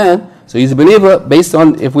has iman. So he's a believer based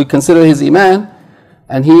on, if we consider his iman,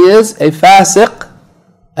 and he is a fasiq.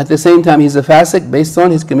 At the same time, he's a fasiq based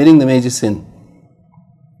on his committing the major sin.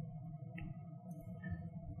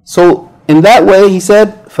 So in that way, he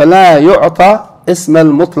said, فَلَا يُعْطَى إِسْمَ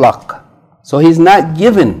الْمُطْلَقِ. So he's not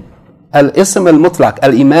given al-ism al-mutlaq,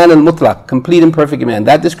 al-iman al-mutlaq, complete and perfect iman.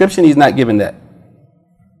 That description, he's not given that.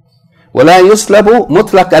 وَلَا يُسْلَبُ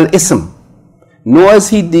مُطْلَقَ al-ism. Nor is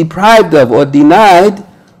he deprived of or denied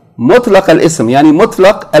mutlaq al-ism, yani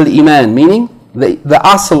mutlaq al-iman, meaning the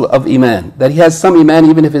asl of iman, that he has some iman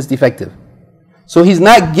even if it's defective. So he's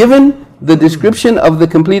not given the description of the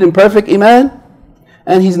complete and perfect iman,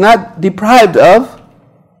 and he's not deprived of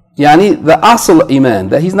yani the asl iman,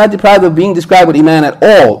 that he's not deprived of being described with iman at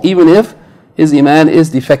all, even if his iman is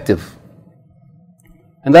defective.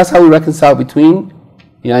 And that's how we reconcile between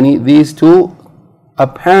yani these two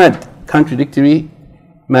apparent contradictory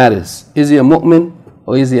matters. Is he a mu'min,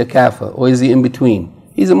 or is he a kafir, or is he in between?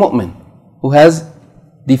 He's a mu'min who has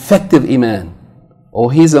defective iman,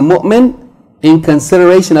 or he's a mu'min in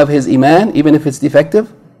consideration of his iman, even if it's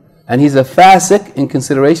defective, and he's a fasiq in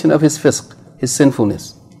consideration of his fisq, his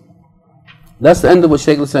sinfulness. That's the end of what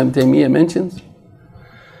Shaykh al-Islam Ibn Taymiyyah mentions.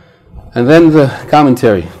 And then the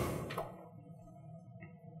commentary.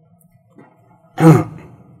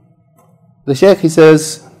 The Shaykh, he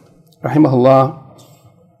says, Rahimahullaah,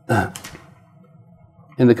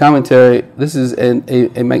 in the commentary, this is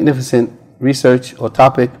a magnificent research or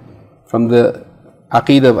topic from the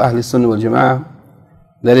Aqeedah of Ahl Sunnah wal Jama'ah,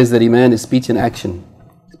 that is that iman is speech and action.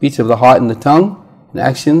 Speech of the heart and the tongue, and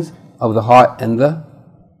actions of the heart and the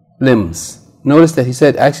limbs. Notice that he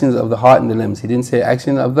said actions of the heart and the limbs. He didn't say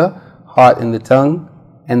action of the heart and the tongue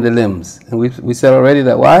and the limbs. And we said already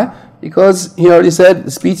that why? Because he already said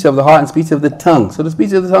the speech of the heart and speech of the tongue. So the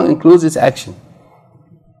speech of the tongue includes its action.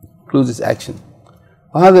 Includes its action.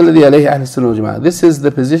 This is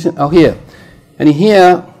the position. Oh, here. And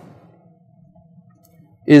here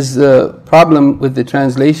is the problem with the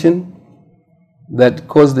translation that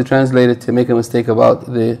caused the translator to make a mistake about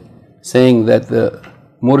the saying that the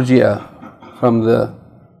Murji'ah from the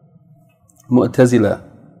Mu'tazila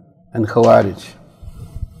and Khawarij.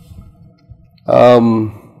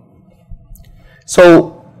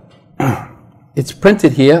 So it's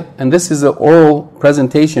printed here, and this is an oral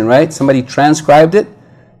presentation, right? Somebody transcribed it.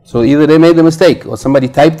 So either they made the mistake, or somebody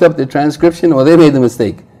typed up the transcription, or they made the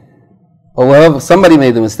mistake, or whatever, somebody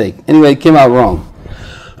made the mistake. Anyway, it came out wrong.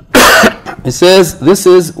 It says, this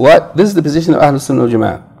is the position of Ahl Sunnah wal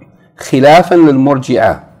Jama'ah. خلافا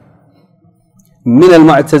للمرجئة من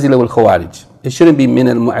المعتزلة والخوارج. It shouldn't be من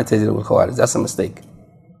المعتزلة والخوارج. That's a mistake.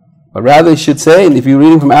 But rather it should say, and if you're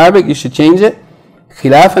reading from Arabic, you should change it.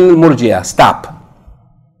 خلافا للمرجئة. Stop.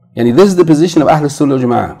 Yani this is the position of Ahl Sunnah wal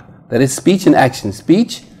Jama'ah. That is speech and action.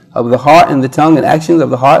 Speech of the heart and the tongue, and actions of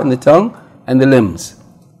the heart and the tongue and the limbs.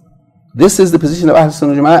 This is the position of Ahl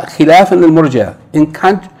Sunnah wal Jama'ah. خلافا للمرجئة. In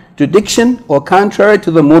contradiction or contrary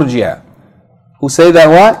to the Murji'ah, who say that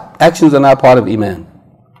what? Actions are not part of Iman.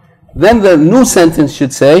 Then the new sentence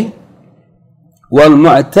should say,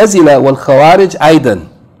 وَالْمُعْتَزِلَةِ وَالْخَوَارِجْ أَيْضًا.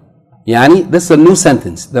 Yani, this is a new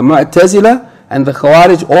sentence. The Mu'tazila and the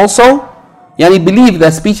Khawarij also, yani, believe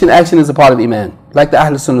that speech and action is a part of Iman, like the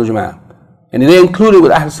Ahl Sunnah wal Jama'ah. And they included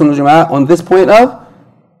with Ahl Sunnah Jama'ah on this point of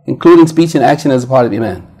including speech and action as a part of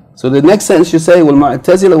Iman. So the next sentence should say,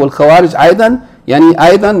 وَالْمُعْتَزِلَةُ وَالْخَوَارِجُ أَيْضًا, yani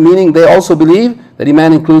أيضًا, meaning they also believe that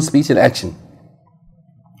Iman includes speech and action.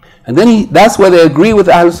 And then that's where they agree with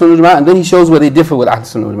Ahl Sunnah Jama'ah, and then he shows where they differ with Ahl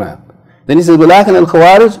Sunnah Jama'ah. Then he says, وَلَكِنَ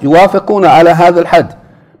الْخَوَارِجُ يُوَافِقُونَ عَلَى هَذَا الْحَدِّ.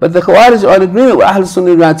 But the Khawarij are in agreement with Ahl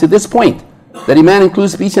Sunnah Jama'ah to this point, that Iman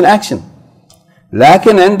includes speech and action.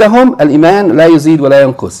 لكن عندهم الإيمان لا يزيد ولا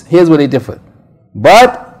ينقص. Here's where they differ.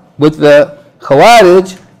 But with the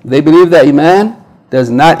Khawarij, they believe that Iman does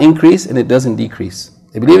not increase and it doesn't decrease.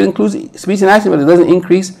 They believe it includes speech and action, but it doesn't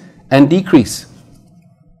increase and decrease.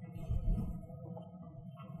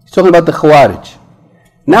 He's talking about the Khawarij.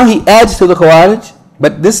 Now he adds to the Khawarij,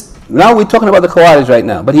 but now we're talking about the Khawarij right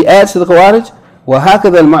now, but he adds to the Khawarij,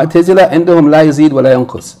 وَهَكَذَا الْمُعْتَزِلَةُ عِنْدَهُمْ لَا يَزِيدُ وَلَا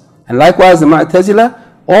يَنْقُصُ. And likewise the Mu'tazila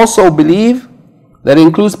also believe that it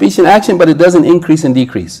includes speech and action, but it doesn't increase and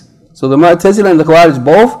decrease. So the Mu'tazila and the Khawarij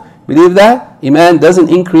both believe that Iman doesn't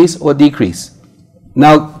increase or decrease.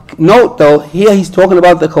 Now note though, here he's talking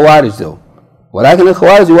about the Khawarij though. وَلَكِنَ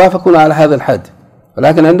الْخَوَارِجُ يُوَافِقُونَ عَلَى هَذَا الْحَدِّ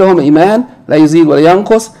وَلَكِنْ عِنْدَهُمْ إِيمَانٌ لَا يَزِيدُ وَلَا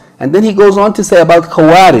يَنْقُصُ. And then he goes on to say about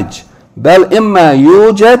Khawarij, بَلْ إِمَّا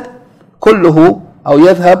يُوجَدْ كُلُّهُ أَوْ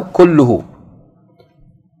يَذْهَبْ كُلُّهُ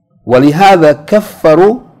وَلِهَذَا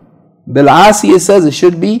كَفَّرُوا بِالْعَاسِي. It says it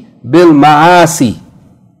should be بِالْمَعَاسِي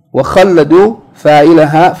وَخَلَّدُوا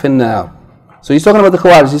فَاعِلَهَا فِي النَّارِ. So he's talking about the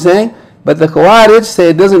Khawarij. He's saying, but the Khawarij say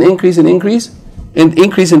it doesn't increase and increase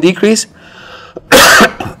and decrease,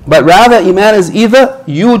 but rather Iman is either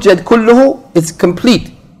yujad kulluhu, it's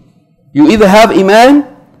complete. You either have Iman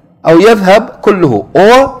or yadhhab kulluhu,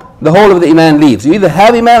 or the whole of the Iman leaves. You either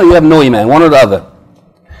have Iman or you have no Iman, one or the other.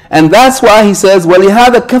 And that's why he says,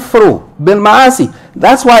 وَلِهَذَا كَفْرُوا بِالْمَعَاسِي.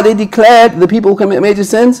 That's why they declared the people who commit major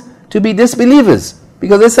sins to be disbelievers.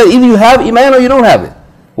 Because they said either you have Iman or you don't have it.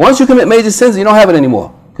 Once you commit major sins, you don't have it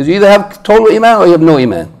anymore. Because you either have total Iman or you have no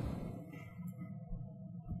Iman.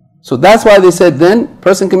 So that's why they said then,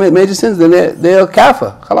 person commit major sins, then they're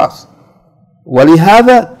kafir. Khalas.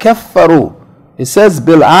 وَلِهَذَا كَفَّرُوا. It says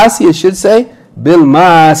بِالْعَاسِي, it should say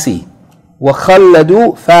بِالْمَعَاسِي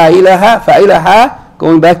وَخَلَّدُوا فَاعِلَهَا,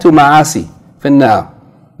 going back to ma'asi, finna.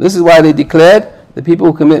 This is why they declared the people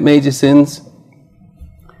who commit major sins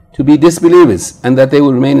to be disbelievers and that they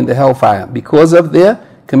will remain in the hellfire because of their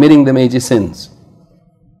committing the major sins.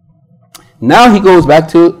 Now he goes back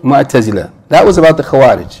to Mu'tazila. That was about the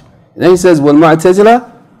Khawarij. And then he says,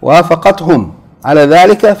 وَالْمُعْتَزِلَةُ وَافَقَتْهُمْ عَلَى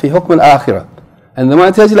ذَلِكَ فِي حُكْمِ الْآخِرَةِ. And the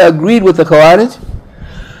Mu'tazila agreed with the Khawarij,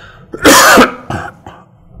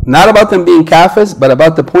 not about them being kafirs, but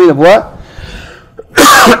about the point of what?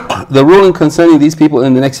 The ruling concerning these people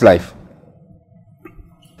in the next life.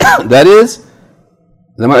 That is,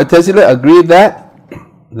 the Mu'tazila agreed that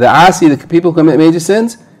the Asi, the people who commit major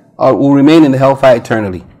sins, will remain in the hellfire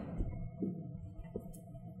eternally.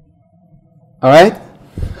 Alright?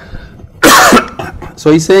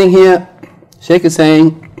 So he's saying here, Shaykh is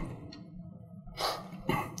saying,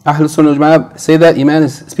 Ahl Sunnah Jama'ah say that Iman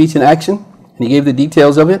is speech and action, and he gave the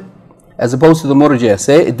details of it, as opposed to the Murji'ah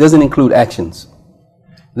say it doesn't include actions.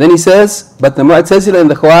 Then he says, but the Mu'tazila and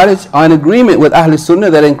the Khawarij are in agreement with Ahl Sunnah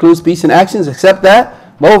that it includes speech and actions, except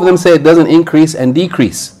that both of them say it doesn't increase and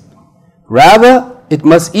decrease. Rather, it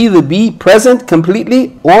must either be present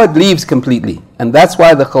completely or it leaves completely. And that's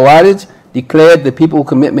why the Khawarij declared the people who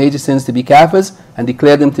commit major sins to be kafirs and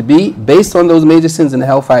declared them to be, based on those major sins, in the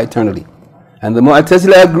hellfire eternally. And the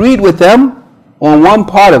Mu'tazila agreed with them on one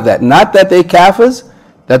part of that. Not that they kafirs,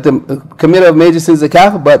 that the committer of major sins is a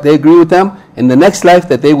kafir, but they agree with them in the next life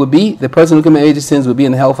that they would be, the person who commits major sins would be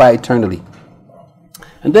in the hellfire eternally.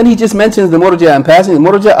 And then he just mentions the Murji'ah in passing. The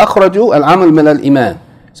Murji'ah akhraju al-amal min al-iman.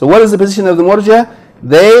 So what is the position of the Murji'ah?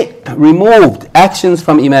 They removed actions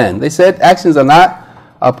from Iman. They said actions are not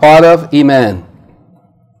a part of Iman.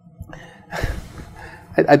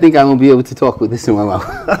 I think I won't be able to talk with this in my mouth.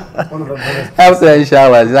 After that,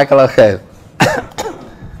 inshallah, jazakallah khair.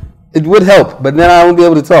 It would help, but then I won't be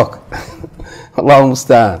able to talk. Allahu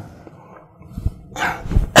musta'an.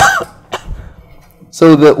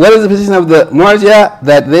 So what is the position of the Murji'ah?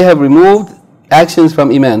 That they have removed actions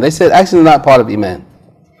from Iman. They said actions are not part of Iman.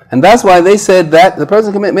 And that's why they said that the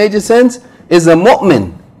person who commits major sins is a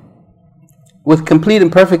mu'min with complete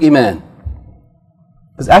and perfect Iman.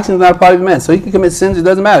 Because action is not a part of Iman. So you can commit sins, it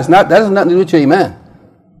doesn't matter. That has nothing to do with your Iman.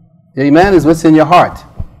 Your Iman is what's in your heart.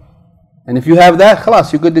 And if you have that,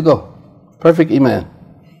 khalas, you're good to go. Perfect Iman.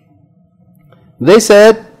 They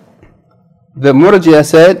said, the Murji'ah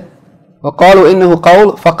said, وَقَالُوا إِنَّهُ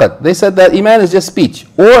قَوْلٌ فَقَطْ. They said that Iman is just speech,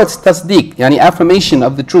 or it's tasdeeq, yani affirmation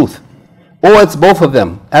of the truth, or it's both of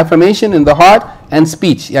them, affirmation in the heart and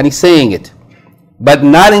speech, yani saying it. but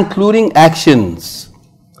not including actions.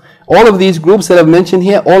 All of these groups that I've mentioned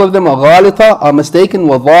here, all of them are ghalita, are mistaken,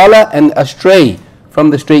 wa dhala, and astray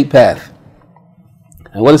from the straight path.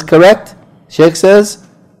 And what is correct? Shaykh says,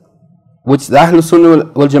 which the Ahlul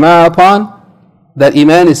Sunnah wal Jama'ah upon, that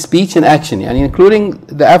Iman is speech and action, including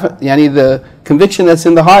the conviction that's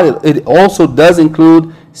in the heart. It also does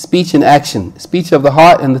include speech and action, speech of the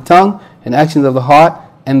heart and the tongue, and actions of the heart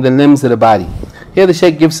and the limbs of the body. Here the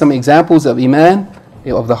Shaykh gives some examples of Iman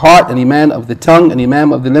of the heart, and Iman of the tongue, and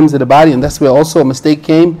Iman of the limbs of the body, and that's where also a mistake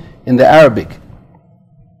came in the Arabic.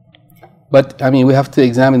 But we have to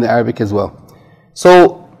examine the Arabic as well.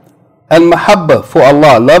 So, al-mahabba for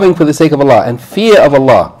Allah, loving for the sake of Allah, and fear of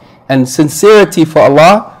Allah, and sincerity for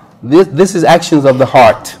Allah, this is actions of the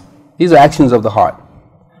heart. These are actions of the heart.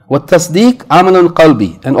 What tasdeeq amalun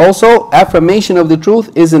qalbi, and also affirmation of the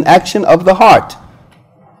truth is an action of the heart.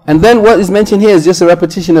 And then what is mentioned here is just a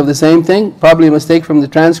repetition of the same thing, probably a mistake from the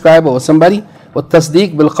transcriber or somebody. What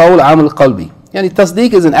tasdeeq bil qawl amal qalbi,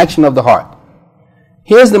 tasdeeq is an action of the heart.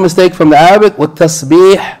 Here's the mistake from the Arabic. What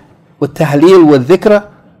tasbih, what tahleel, what dhikra,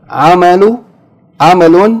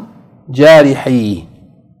 amalun jarihi.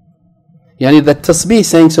 The tasbih,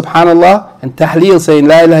 saying subhanallah, and tahleel, saying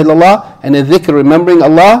la ilaha illallah, and the dhikr, remembering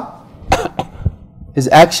Allah, is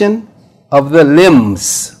action of the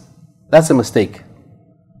limbs. That's a mistake.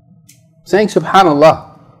 Saying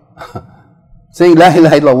subhanallah, saying la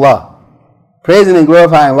ilaha illallah, praising and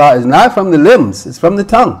glorifying Allah is not from the limbs, it's from the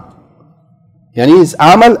tongue. It's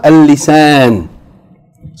amal al-lisan.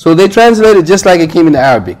 So they translate it just like it came in the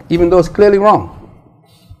Arabic, even though it's clearly wrong.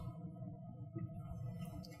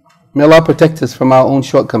 May Allah protect us from our own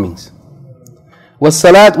shortcomings.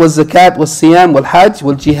 Was-salat, was-zakat, was-siyam, wal-hajj,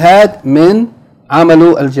 wal-jihad min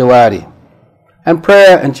amalu al-jawari. And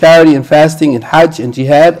prayer and charity and fasting and hajj and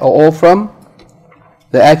jihad are all from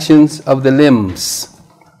the actions of the limbs.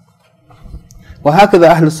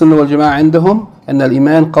 وهكذا أهل السنة والجماعة عندهم أن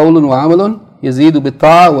الإيمان قول وعمل يزيد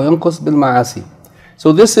بالطاعة وينقص بالمعاصي.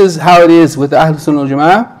 So this is how it is with the Ahlul Sunnah wal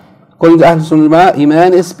Jama'ah. According to Ahlul Sunnah wal Jama'ah,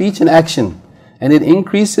 Iman is speech and action, and it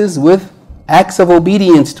increases with acts of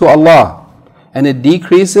obedience to Allah, and it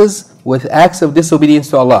decreases with acts of disobedience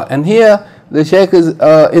to Allah. And here the Shaykh is,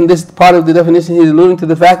 in this part of the definition, he is alluding to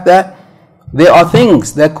the fact that there are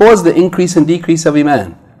things that cause the increase and decrease of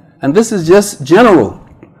Iman. And this is just general,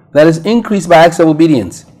 that is increased by acts of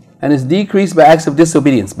obedience and is decreased by acts of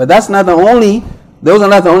disobedience. But those are not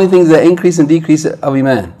the only things that increase and decrease of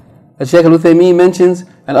Iman. As Shaykh al-Taymiyyah mentions,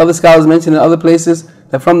 and other scholars mention in other places,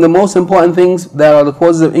 that from the most important things that are the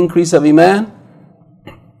causes of increase of Iman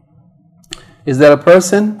is that a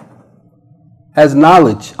person has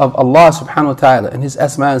knowledge of Allah subhanahu wa ta'ala and His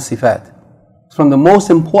asma and sifat. It's from the most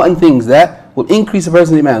important things that will increase a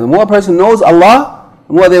person's Iman. The more a person knows Allah,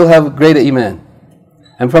 the more they will have greater Iman.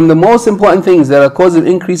 And from the most important things that are cause of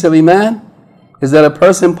increase of Iman is that a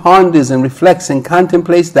person ponders and reflects and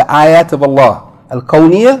contemplates the ayat of Allah,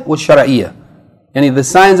 al-kawniyah wa shar'iyyah. The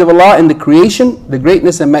signs of Allah in the creation, the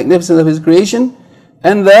greatness and magnificence of His creation,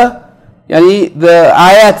 and the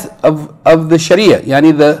ayat of the sharia,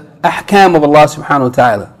 the ahkam of Allah subhanahu wa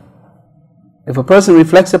ta'ala. If a person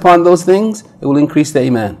reflects upon those things, it will increase their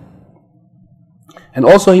Iman. And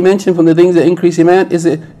also he mentioned from the things that increase Iman is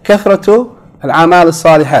kathratu al-amal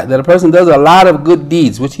al-salihat, that a person does a lot of good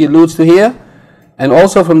deeds, which he alludes to here. And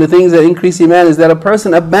also from the things that increase Iman is that a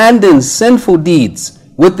person abandons sinful deeds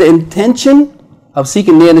with the intention of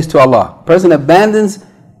seeking nearness to Allah. A person abandons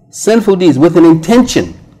sinful deeds with an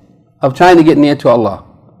intention of trying to get near to Allah.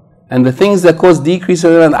 And the things that cause decrease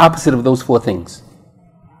are the opposite of those four things.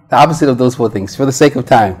 The opposite of those four things, for the sake of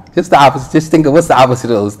time. Just the opposite. Just think of what's the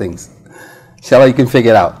opposite of those things. Inshallah, you can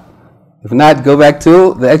figure it out. If not, go back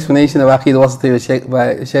to the explanation of Al-Aqeedah Al-Wasitiyyah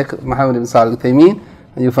by Shaykh Muhammad ibn Salih al-Uthaymeen,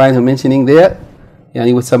 and you'll find him mentioning there,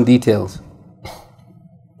 with some details.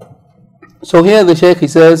 So here the Shaykh, he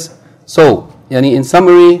says, in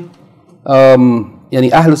summary,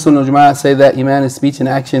 Ahlul Sunnah wal Jama'ah say that Iman is speech and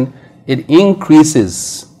action. It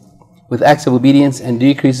increases with acts of obedience and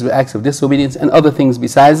decreases with acts of disobedience and other things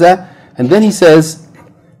besides that. And then he says,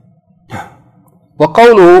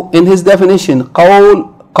 وَقَوْلُهُ, in his definition, قَوْلٌ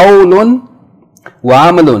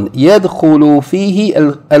وَعَمَلٌ يَدْخُلُ فِيهِ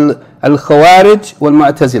الْخَوَارِجِ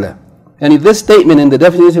وَالْمُعْتَزِلَةِ. This statement in the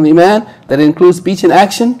definition of Iman, that it includes speech and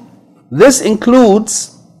action, this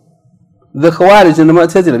includes the Khawarij and the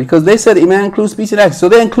Mu'tazila, because they said Iman includes speech and action, so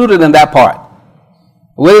they're included in that part.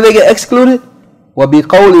 Where do they get excluded?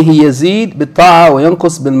 وَبِقَوْلِهِ يَزِيد بِالطَّاعَةِ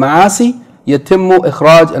وَيَنْقُصْ بِالْمَعَاصِي يَتِمُّ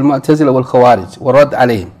إِخْرَاجِ الْمُعْتَزِلَةِ وَالْخَوَارِجِ وَرَدْ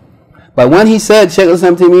عَلَيْهِمْ. But when he said, Shaykh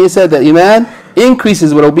al-Islam Taymiyyah said that Iman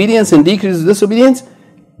increases with obedience and decreases with disobedience,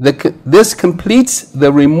 This completes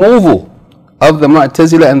the removal of the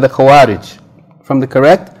Mu'tazila and the Khawarij from the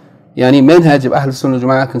correct manhaj of Ahl Sunnah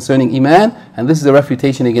Jama'ah concerning Iman, and this is a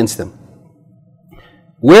refutation against them.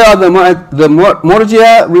 Where are the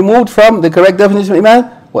Murji'ah removed from the correct definition of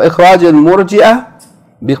Iman? وَإِخْرَاجَ الْمُرْجِئَةِ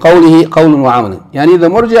بِقَوْلِهِ قَوْلٌ وَعَمَلٌ. The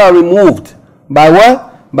Murji'ah are removed by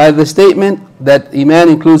what? By the statement that Iman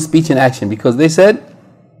includes speech and action, because they said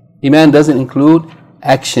Iman doesn't include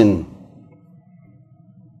action.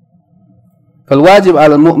 فالواجب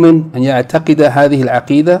على المؤمن أن يعتقد هذه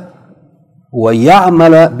العقيدة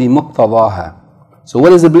ويعمل بمقتضاها. So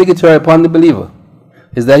what is obligatory upon the believer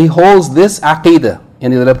is that he holds this aqidah,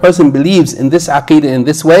 and that a person believes in this aqidah in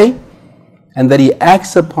this way, and that he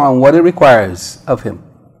acts upon what it requires of him,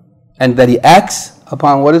 and that he acts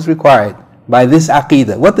upon what is required by this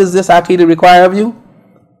aqidah. What does this aqidah require of you?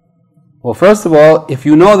 Well, first of all, if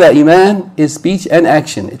you know that Iman is speech and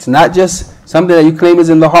action, it's not just something that you claim is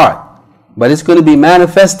in the heart, but it's going to be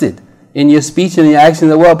manifested in your speech and your action.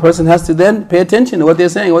 Well, a person has to then pay attention to what they're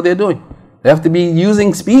saying, what they're doing. They have to be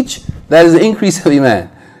using speech that is an increase of Iman,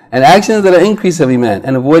 and actions that are increase of Iman,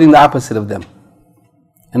 and avoiding the opposite of them.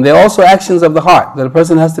 And there are also actions of the heart that a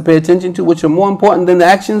person has to pay attention to, which are more important than the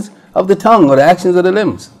actions of the tongue or the actions of the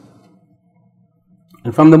limbs.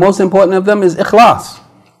 And from the most important of them is ikhlas.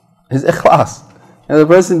 And the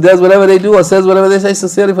person does whatever they do or says whatever they say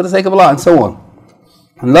sincerely for the sake of Allah, and so on.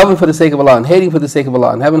 And loving for the sake of Allah, and hating for the sake of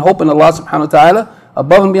Allah, and having hope in Allah subhanahu wa ta'ala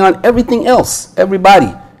above and beyond everything else,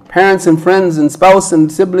 everybody, parents and friends and spouse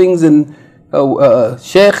and siblings and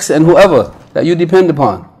shaykhs and whoever that you depend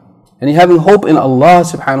upon. And you're having hope in Allah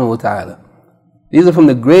subhanahu wa ta'ala. These are from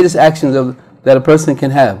the greatest actions that a person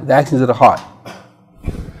can have, the actions of the heart.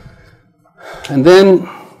 And then,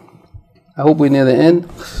 I hope we're near the end.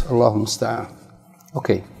 Allahumma musta'an.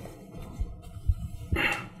 Okay.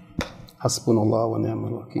 Hasbunallah wa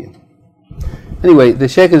ni'mal wakeel. Anyway, the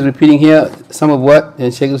Shaykh is repeating here some of what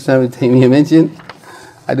Shaykh Taymiyyah mentioned.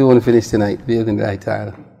 I do want to finish tonight, bi'idhnillahi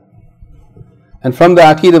ta'ala. And from the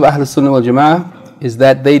Aqeedah of Ahl Sunnah wal Jama'ah is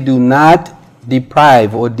that they do not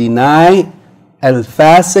deprive or deny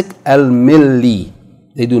al-fasiq al-milli.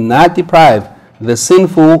 They do not deprive the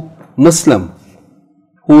sinful Muslim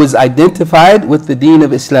who is identified with the deen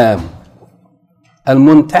of Islam.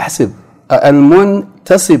 Al-muntasib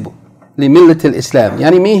li-millat al-Islam.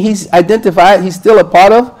 He's identified, he's still a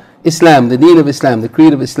part of Islam, the deen of Islam, the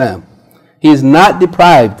creed of Islam. He is not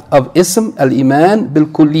deprived of ism al-iman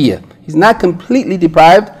bil-kulliyah. He's not completely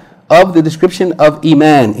deprived of the description of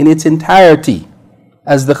Iman in its entirety.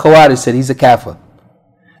 As the Khawarij said, he's a kafir.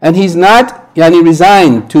 And he's not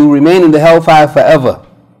resigned to remain in the hellfire forever,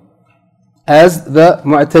 as the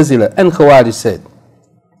Mu'tazila and Khawarij said.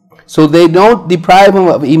 So they don't deprive him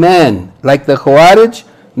of Iman like the Khawarij,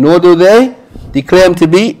 nor do they declare him to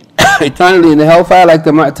be eternally in the hellfire like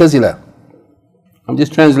the Mu'tazila. I'm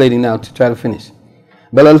just translating now to try to finish.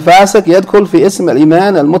 بل الفاسق يدخل في اسم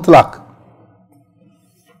الإيمان المطلق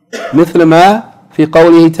مثل ما في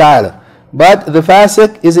قوله تعالى. But the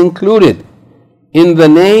fasiq is included in the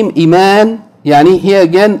name Iman. Here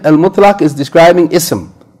again al-mutlaq is describing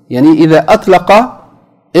ism. إذا أطلق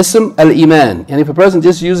اسم الإيمان. If a person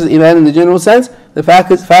just uses Iman in the general sense, the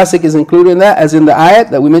fasiq is included in that, as in the ayat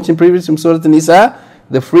that we mentioned previously from Surah An-Nisa,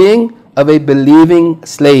 the freeing of a believing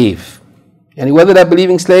slave. Whether that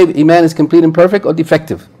believing slave Iman is complete and perfect or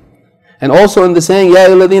defective. And also in the saying, Ya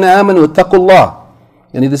ayyuhalladhina amanu wattaqullah.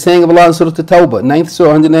 The saying of Allah in Surah At-Tawbah, 9th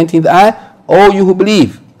Surah, 119th ayah, O you who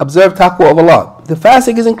believe, observe taqwa of Allah. The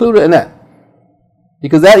fasiq is included in that.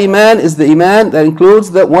 Because that Iman is the Iman that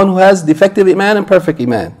includes the one who has defective Iman and perfect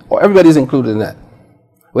Iman. Or everybody is included in that.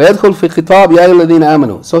 وَيَدْخُلْ فِي خِطَابِ يَا أَيُّهَا الَّذِينَ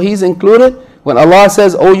آمَنُوا. So he's included when Allah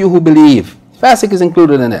says, O you who believe. Fasiq is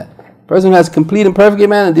included in that. Person who has complete and perfect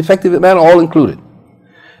Iman and defective Iman are all included.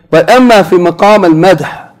 But أَمَّا فِي مَقَامَ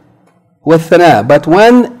الْمَدْحِ وَالثَّنَاءِ. But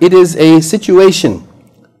when it is a situation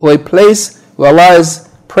or a place where Allah is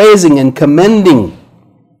praising and commending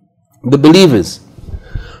the believers,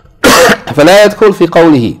 فَلَا يَدْخُلْ فِي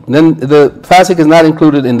قَوْلِهِ. Then the fasiq is not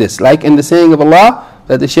included in this. Like in the saying of Allah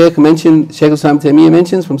that the Shaykh mentioned, Shaykh Taymiyyah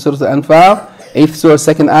mentions from Surah Al-Anfal, 8th Surah,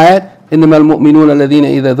 2nd ayat, إنما المؤمنون الذين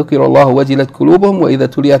إذا ذكر الله وجلت قلوبهم وإذا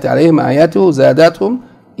تليت عليهم آياته زادتهم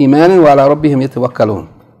إيمانا وعلى ربهم يتوكلون.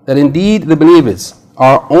 That indeed the believers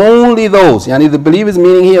are only those, the believers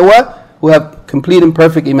meaning here what? Who have complete and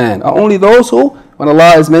perfect Iman, are only those who, when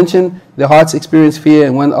Allah is mentioned, their hearts experience fear,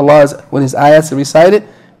 and when His ayats are recited,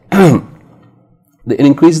 it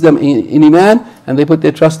increases them in Iman, and they put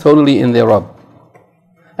their trust totally in their Rabb.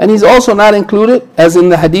 And He's also not included, as in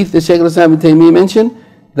the hadith that Shaykh Taymiyyah mentioned,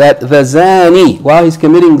 that the zani, while he's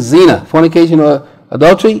committing zina, fornication or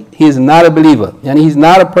adultery, he is not a believer. And he's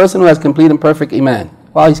not a person who has complete and perfect iman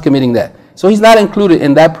while he's committing that. So he's not included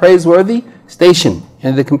in that praiseworthy station.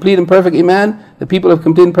 And the complete and perfect iman, the people of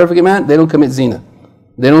complete and perfect iman, they don't commit zina.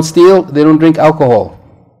 They don't steal, they don't drink alcohol.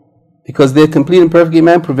 Because their complete and perfect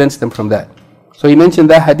iman prevents them from that. So he mentioned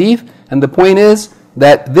that hadith, and the point is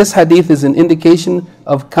that this hadith is an indication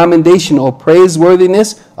of commendation or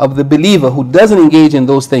praiseworthiness of the believer who doesn't engage in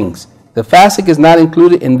those things. The fasiq is not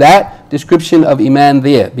included in that description of iman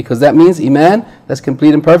there, because that means iman that's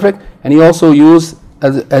complete and perfect. And he also used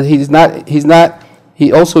he's not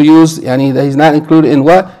included in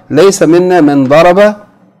what? ليس منا من ضرب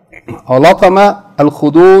أو لطم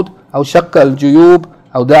الخدود أو شق الجيوب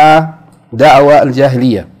أو دعوى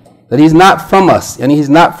الجاهلية. That he's not from us, and he's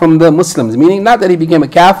not from the Muslims. Meaning not that he became a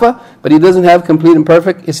kafir, but he doesn't have complete and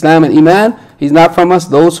perfect Islam and iman. He's not from us,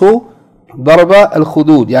 those who ضرب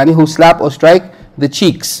الخدود, يعني who slap or strike the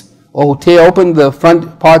cheeks, or who tear open the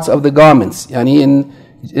front parts of the garments, يعني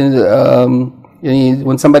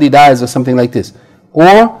when somebody dies or something like this,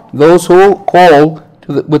 or those who call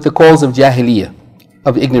with the calls of jahiliyyah,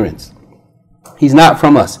 of ignorance. He's not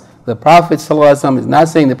from us. The Prophet ﷺ is not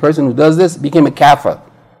saying the person who does this became a kafir,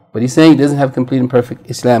 but he's saying he doesn't have complete and perfect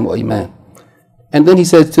Islam or iman. And then he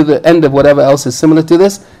says to the end of whatever else is similar to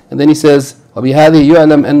this, and then he says وَبِهَذِهِ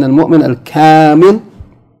يُعْلَمْ أَنَّ الْمُؤْمِنَ الْكَامِلِ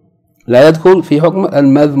لَا يَدْخُلْ فِي حُكْمِ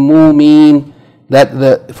الْمَذْمُومِينَ.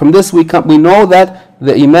 That from this we know that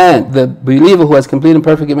the iman, the believer who has complete and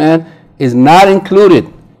perfect iman, is not included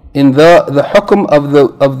in the hukm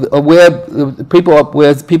of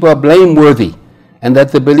where people are blameworthy, and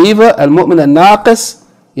that the believer al-mu'min al-naqis,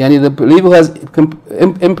 yani the believer who has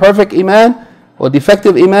imperfect iman or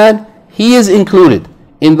defective iman, he is included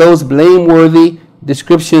in those blameworthy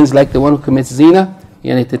descriptions, like the one who commits zina,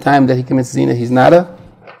 and at the time that he commits zina he's not a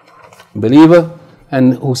believer,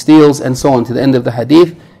 and who steals, and so on to the end of the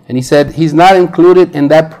hadith. And he said he's not included in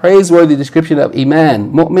that praiseworthy description of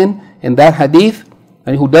iman, mu'min, in that hadith,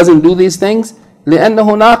 and who doesn't do these things, لأنه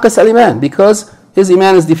ناقص الإيمان, because his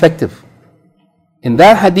iman is defective. In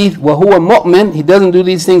that hadith, وهو مؤمن, he doesn't do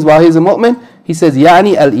these things while he's a mu'min, he says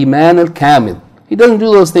يعني الإيمان الكامل. He doesn't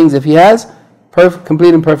do those things if he has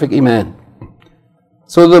complete and perfect iman.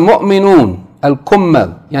 So the mu'minun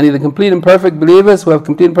al-kummal, yani the complete and perfect believers who have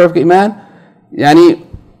complete and perfect iman, yani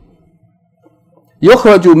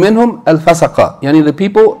يخرج منهم الفسقة, yani the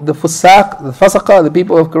people, the fusaq, the fasaqa, the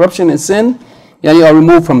people of corruption and sin, yani are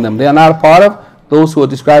removed from them. They are not a part of those who are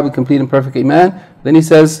described with complete and perfect iman. Then he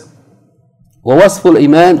says ووصف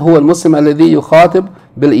الإيمان هو المسلم الذي يخاطب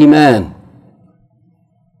بالإيمان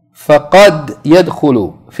فقد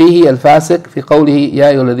يدخل فيه الفاسق في قوله يا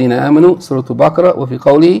أيها الذين آمنوا سورة البقرة وفي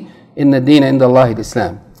قوله إن الدين عند الله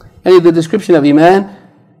الإسلام. And the description of iman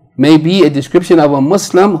may be a description of a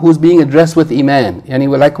Muslim who's being addressed with iman. Yani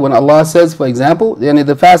like when Allah says, for example, yani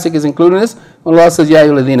the fasiq is included in this, when Allah says يا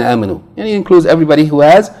أيها الذين آمنوا, and he includes everybody who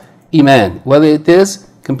has iman, whether it is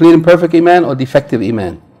complete and perfect iman or defective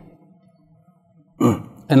iman.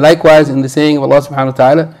 And likewise in the saying of Allah subhanahu wa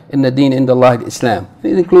ta'ala, إِنَّ الدِّينَ عِنْدَ اللَّهِ الْإِسْلَامِ.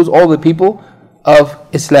 It includes all the people of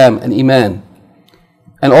Islam and Iman.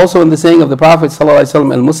 And also in the saying of the Prophet sallallahu alaihi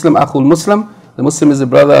wasallam, al-Muslim akhul Muslim, the Muslim is the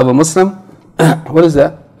brother of a Muslim. What is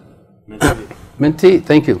that? Minty,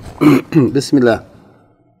 thank you. Bismillah.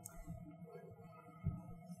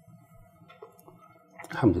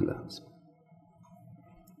 Alhamdulillah.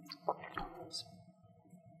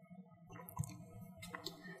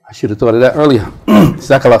 I should have thought of that earlier.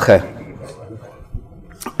 Jazakallah khair.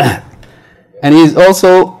 And he's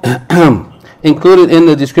also included in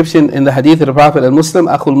the description in the hadith of the Prophet, al-Muslim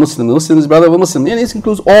akhul Muslim. The Muslim is brother of a Muslim. And this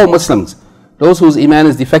includes all Muslims. Those whose iman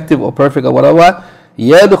is defective or perfect or whatever.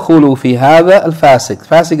 يَدْخُلُ فِي هَذَا الْفَاسِق.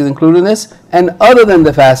 Fasiq is included in this, and other than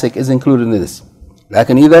the fasiq is included in this.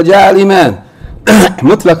 لكن إذا جاء الإيمان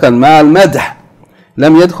مطلقا مع المدح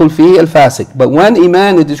لم يدخل فيه الفاسق. But when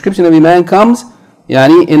iman, the description of iman comes,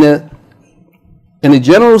 yani in a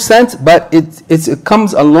general sense, but it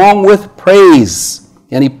comes along with praise,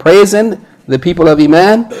 yani praising the people of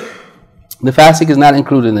iman, the fasiq is not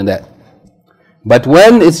included in that. But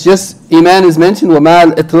when it's just iman is mentioned,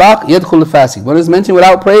 وَمَا الْإِطْلَاقِ يَدْخُلُ الْفَاسِق, when it's mentioned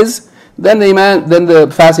without praise, then the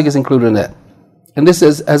fasiq is included in that. And this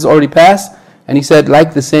has already passed. And he said,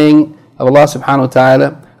 like the saying of Allah subhanahu wa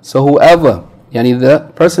ta'ala, so whoever, yani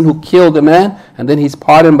the person who killed a man and then he's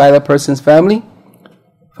pardoned by that person's family,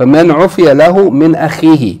 فَمَنْ عُفِيَ لَهُ مِنْ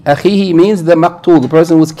أَخِيهِ. Akhihi means the maqtul, the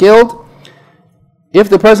person who was killed. If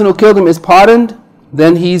the person who killed him is pardoned,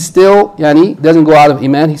 then he's still, yani doesn't go out of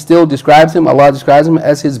iman, he still describes him, Allah describes him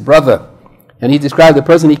as his brother. And he described the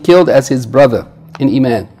person he killed as his brother in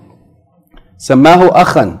iman. سَمَّاهُ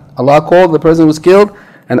أَخًا. Allah called the person who was killed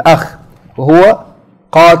an akh. وَهُوَ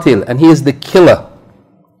qatil, and he is the killer.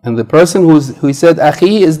 And the person who he said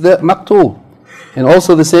akhi is the maqtul. And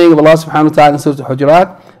also the saying of Allah subhanahu wa ta'ala in Surah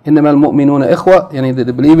Al-Hujurat, إِنَّمَا الْمُؤْمِنُونَ إِخْوَةً, yani that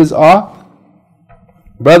the believers are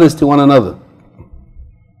brothers to one another.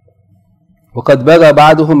 وَقَدْ بَغَى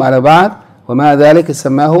بَعْدُهُمْ عَلَى بَعْدٍ وَمَا ذَلِكَ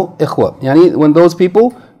سَمَّاهُ إِخْوَةً. Yani when those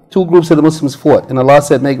people, two groups of the Muslims fought, and Allah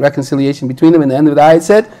said make reconciliation between them, and the end of the ayat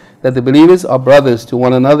said that the believers are brothers to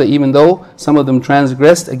one another, even though some of them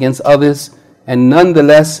transgressed against others, and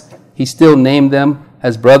nonetheless He still named them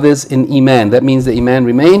as brothers in Iman. That means the Iman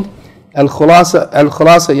remained. Al-Khulasa,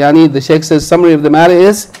 yani the Shaykh says, summary of the matter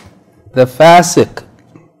is, the fasiq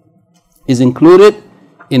is included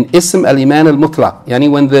in Ism al-Iman al-Mutlaq. Yani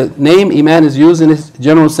when the name Iman is used in its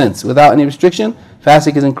general sense, without any restriction,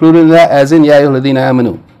 fasiq is included in that, as in Ya ayyuhalladhina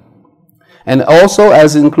amanu. And also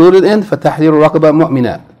as included in Fatahriru Raqaba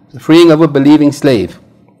Mu'minat, the freeing of a believing slave,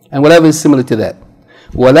 and whatever is similar to that.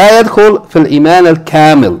 وَلَا يَدْخُلْ فِي الْإِيمَانِ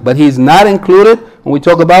الْكَامِلِ, but he is not included when we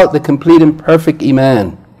talk about the complete and perfect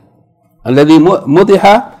Iman. الَّذِي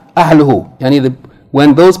مُدِحَ أَهْلُهُ, yani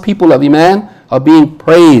when those people of Iman are being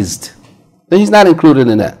praised, then he's not included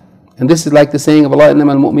in that. And this is like the saying of Allah,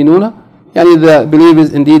 إِنَّمَا الْمُؤْمِنُونَ, yani the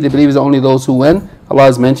believers, indeed the believers are only those who, when Allah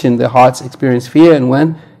has mentioned, their hearts experience fear, and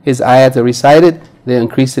when His ayat are recited, they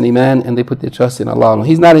increase in Iman and they put their trust in Allah.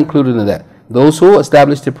 He's not included in that. Those who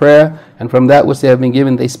establish the prayer, and from that which they have been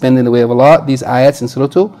given, they spend in the way of Allah. These ayats in Surah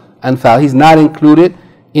Anfal, he's not included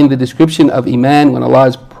in the description of Iman when Allah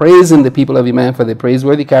is praising the people of Iman for their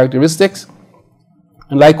praiseworthy characteristics.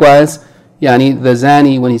 And likewise, yani the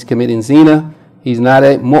zani, when he's committing zina, he's not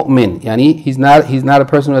a mu'min. Yani he's not a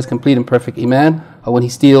person who has complete and perfect Iman. Or when he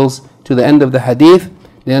steals, to the end of the hadith,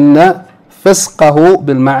 then فسقه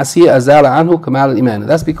بالمعصية أزال عنه كمال الإيمان.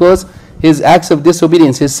 That's because his acts of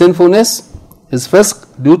disobedience, his sinfulness, his fisq,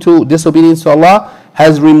 due to disobedience to Allah,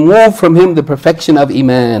 has removed from him the perfection of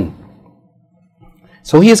Iman.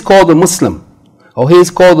 So he is called a Muslim, or he is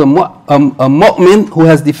called a mu'min who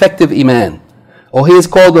has defective Iman, or he is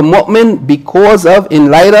called a mu'min because of, in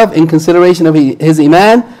light of, in consideration of his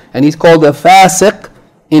Iman, and he's called a fasiq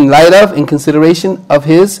in light of, in consideration of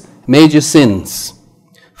his major sins.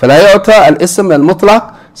 فَلَا يُعْطَى الْإِسْمَ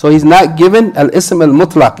الْمُطْلَقِ, so he's not given al-ism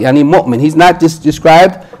al-mutlaq, yani mu'min. He's not just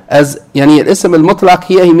described as, yani al-ism al-mutlaq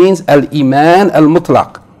here, he means al-iman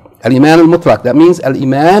al-mutlaq. Al-iman al-mutlaq, that means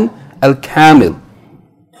al-iman al-kamil.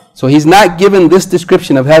 So he's not given this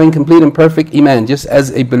description of having complete and perfect Iman, just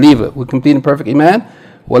as a believer with complete and perfect Iman.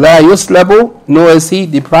 وَلَا يُسْلَبُ, nor is he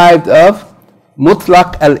deprived of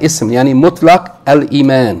mutlaq al-ism, yani mutlaq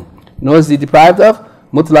al-iman. Nor is he deprived of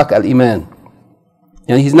mutlaq al-iman.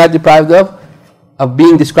 And he's not deprived of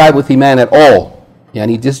being described with Iman at all.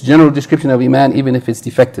 Yani just general description of Iman, even if it's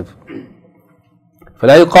defective.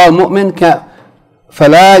 فَلَا يُقَالُ مُؤْمِنٌ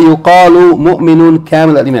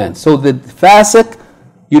كَامِلَ الْإِيمَانِ. So the fasiq,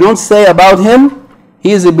 you don't say about him,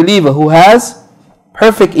 he is a believer who has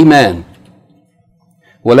perfect Iman.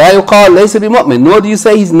 وَلَا يُقَالُ لَيْسَ بِمُؤْمِنٍ, nor do you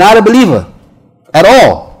say he's not a believer at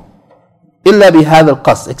all. إِلَّا بِهَذَا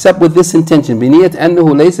الْقَصْدِ, except with this intention. بِنِيَّةِ أَنَّهُ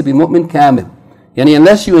لَيْسَ بِمُؤْمِنٍ كَامِلٍ. Yani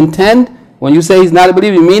unless you intend, when you say he's not a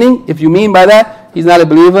believer, meaning, if you mean by that, he's not a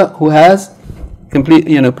believer who has complete,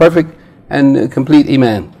 perfect and complete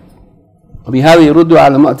Iman. وبهذا يرد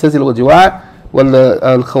على المعتزلة والجواع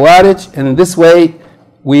والخوارج, and in this way,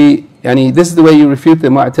 this is the way you refute the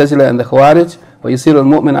Mu'tazila and the Khawarij. ويصير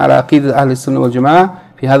المؤمن على عقيدة أهل السنة والجماعة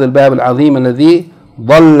في هذا الباب العظيم الذي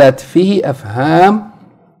ضلت فيه أفهام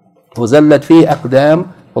وزلت فيه أقدام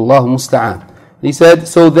والله مستعان. He said,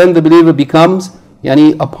 so then the believer becomes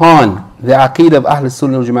upon the Aqeedah of Ahl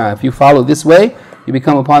Sunnah wal Jama'ah. If you follow this way, you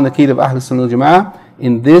become upon the Aqeedah of Ahl Sunnah wal Jama'ah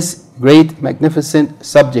in this great, magnificent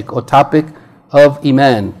subject or topic of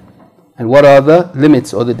Iman. And what are the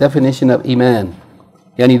limits or the definition of Iman?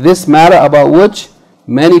 This matter about which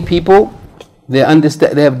many people, they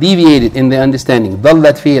have deviated in their understanding.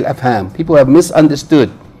 ضَلَّتْ فِيهِ الْأَفْهَامِ, people have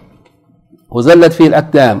misunderstood. وَزَلَّتْ فِيهِ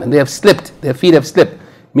الْأَقْدَامِ, and they have slipped, their feet have slipped,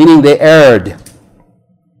 meaning they erred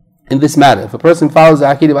in this matter. If a person follows the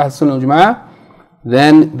Aqeedah of Ahl Sunnah wal Jama'ah,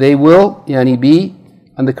 then they will be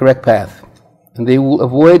on the correct path, and they will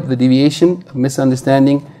avoid the deviation of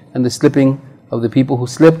misunderstanding and the slipping of the people who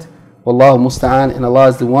slipped. Wallahu musta'an, and Allah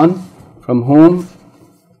is the one from whom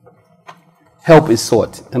help is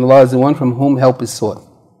sought, and Allah is the one from whom help is sought.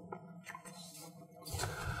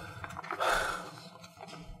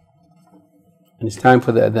 And it's time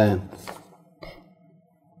for the adhan.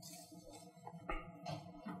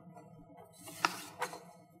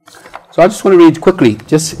 So I just want to read quickly,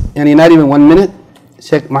 not even 1 minute.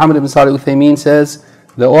 Shaykh Muhammad ibn Salih al-Uthaymeen says,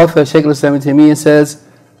 the author Shaykh al-Islam ibn Taymiyyah says,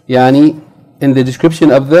 يعني in the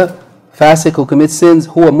description of the fasiq who commits sins,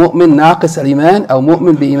 هو مؤمن ناقص الإيمان أو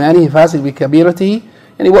مؤمن بإيمانه فاسق بكبيرته.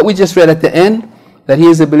 And what we just read at the end, that he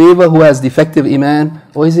is a believer who has defective iman,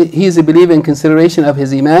 or he is a believer in consideration of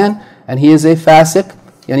his iman, and he is a fasiq,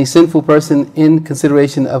 yani sinful person in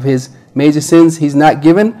consideration of his major sins. He's not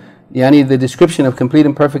given yani the description of complete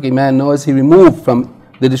and perfect iman, nor is he removed from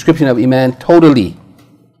the description of iman totally.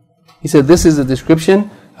 He said this is a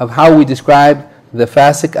description of how we describe the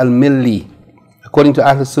fasiq al-milli according to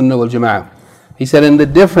Ahl Sunnah wal Jama'ah. He said, in the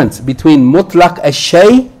difference between mutlaq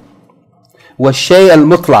al-shay wa shay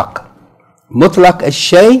al-mutlaq, mutlaq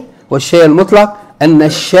al-shay wa shay al-mutlaq, and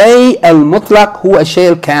al-shay al-mutlaq huwa al-shay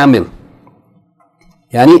al-kamil.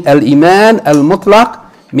 Yani al-iman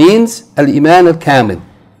al-mutlaq means al-iman al-kamil.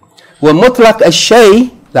 Wa mutlaq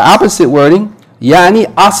al-shay, the opposite wording,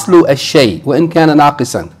 yani aslu al-shay wa in kana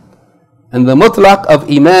naqisan. And the mutlaq of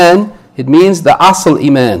iman, it means the asl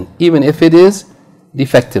iman, even if it is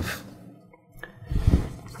defective.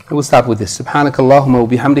 We'll stop with this. Subhanak Allahumma wa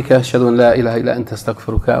bihamdika ashhadu an la ilaha illa anta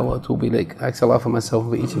astaghfiruka wa atubu ilayk. I ask Allah for myself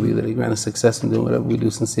and for each of you that He grant us success in doing whatever we do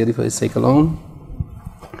sincerely for His sake alone,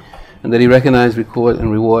 and that He recognize, record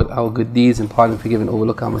and reward our good deeds, and pardon, forgive and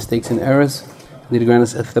overlook our mistakes and errors, and that He grant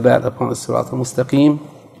us al-thabat upon the sirat al-mustaqim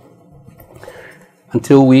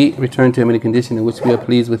until we return to Him in a condition in which we are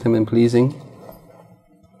pleased with Him and pleasing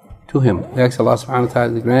to Him. We ask Allah subhanahu wa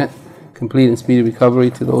ta'ala to grant complete and speedy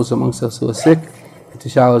recovery to those amongst us who are sick, and to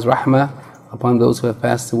shower His rahmah upon those who have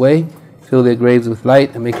passed away, fill their graves with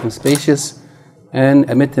light and make them spacious, and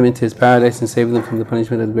admit them into His paradise and save them from the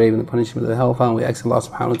punishment of the grave and the punishment of the hellfire. And we ask Allah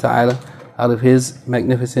subhanahu wa ta'ala, out of His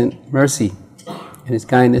magnificent mercy and His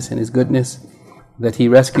kindness and His goodness, that He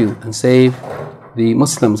rescue and save the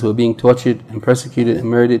Muslims who are being tortured and persecuted and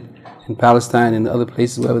murdered in Palestine and other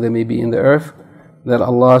places wherever they may be in the earth. That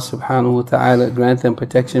Allah subhanahu wa ta'ala grant them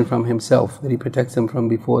protection from Himself, that He protects them from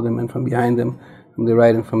before them and from behind them, from the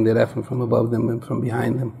right and from the left and from above them and from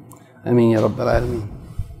behind them. Ameen ya Rabbal Alameen.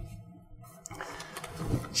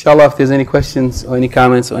 Inshallah, if there's any questions or any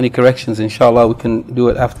comments or any corrections, inshallah we can do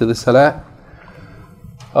it after the salat.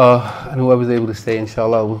 And whoever's able to stay,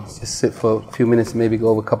 inshallah, we'll just sit for a few minutes and maybe go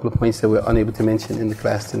over a couple of points that we're unable to mention in the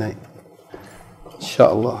class tonight.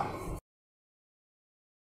 Inshallah.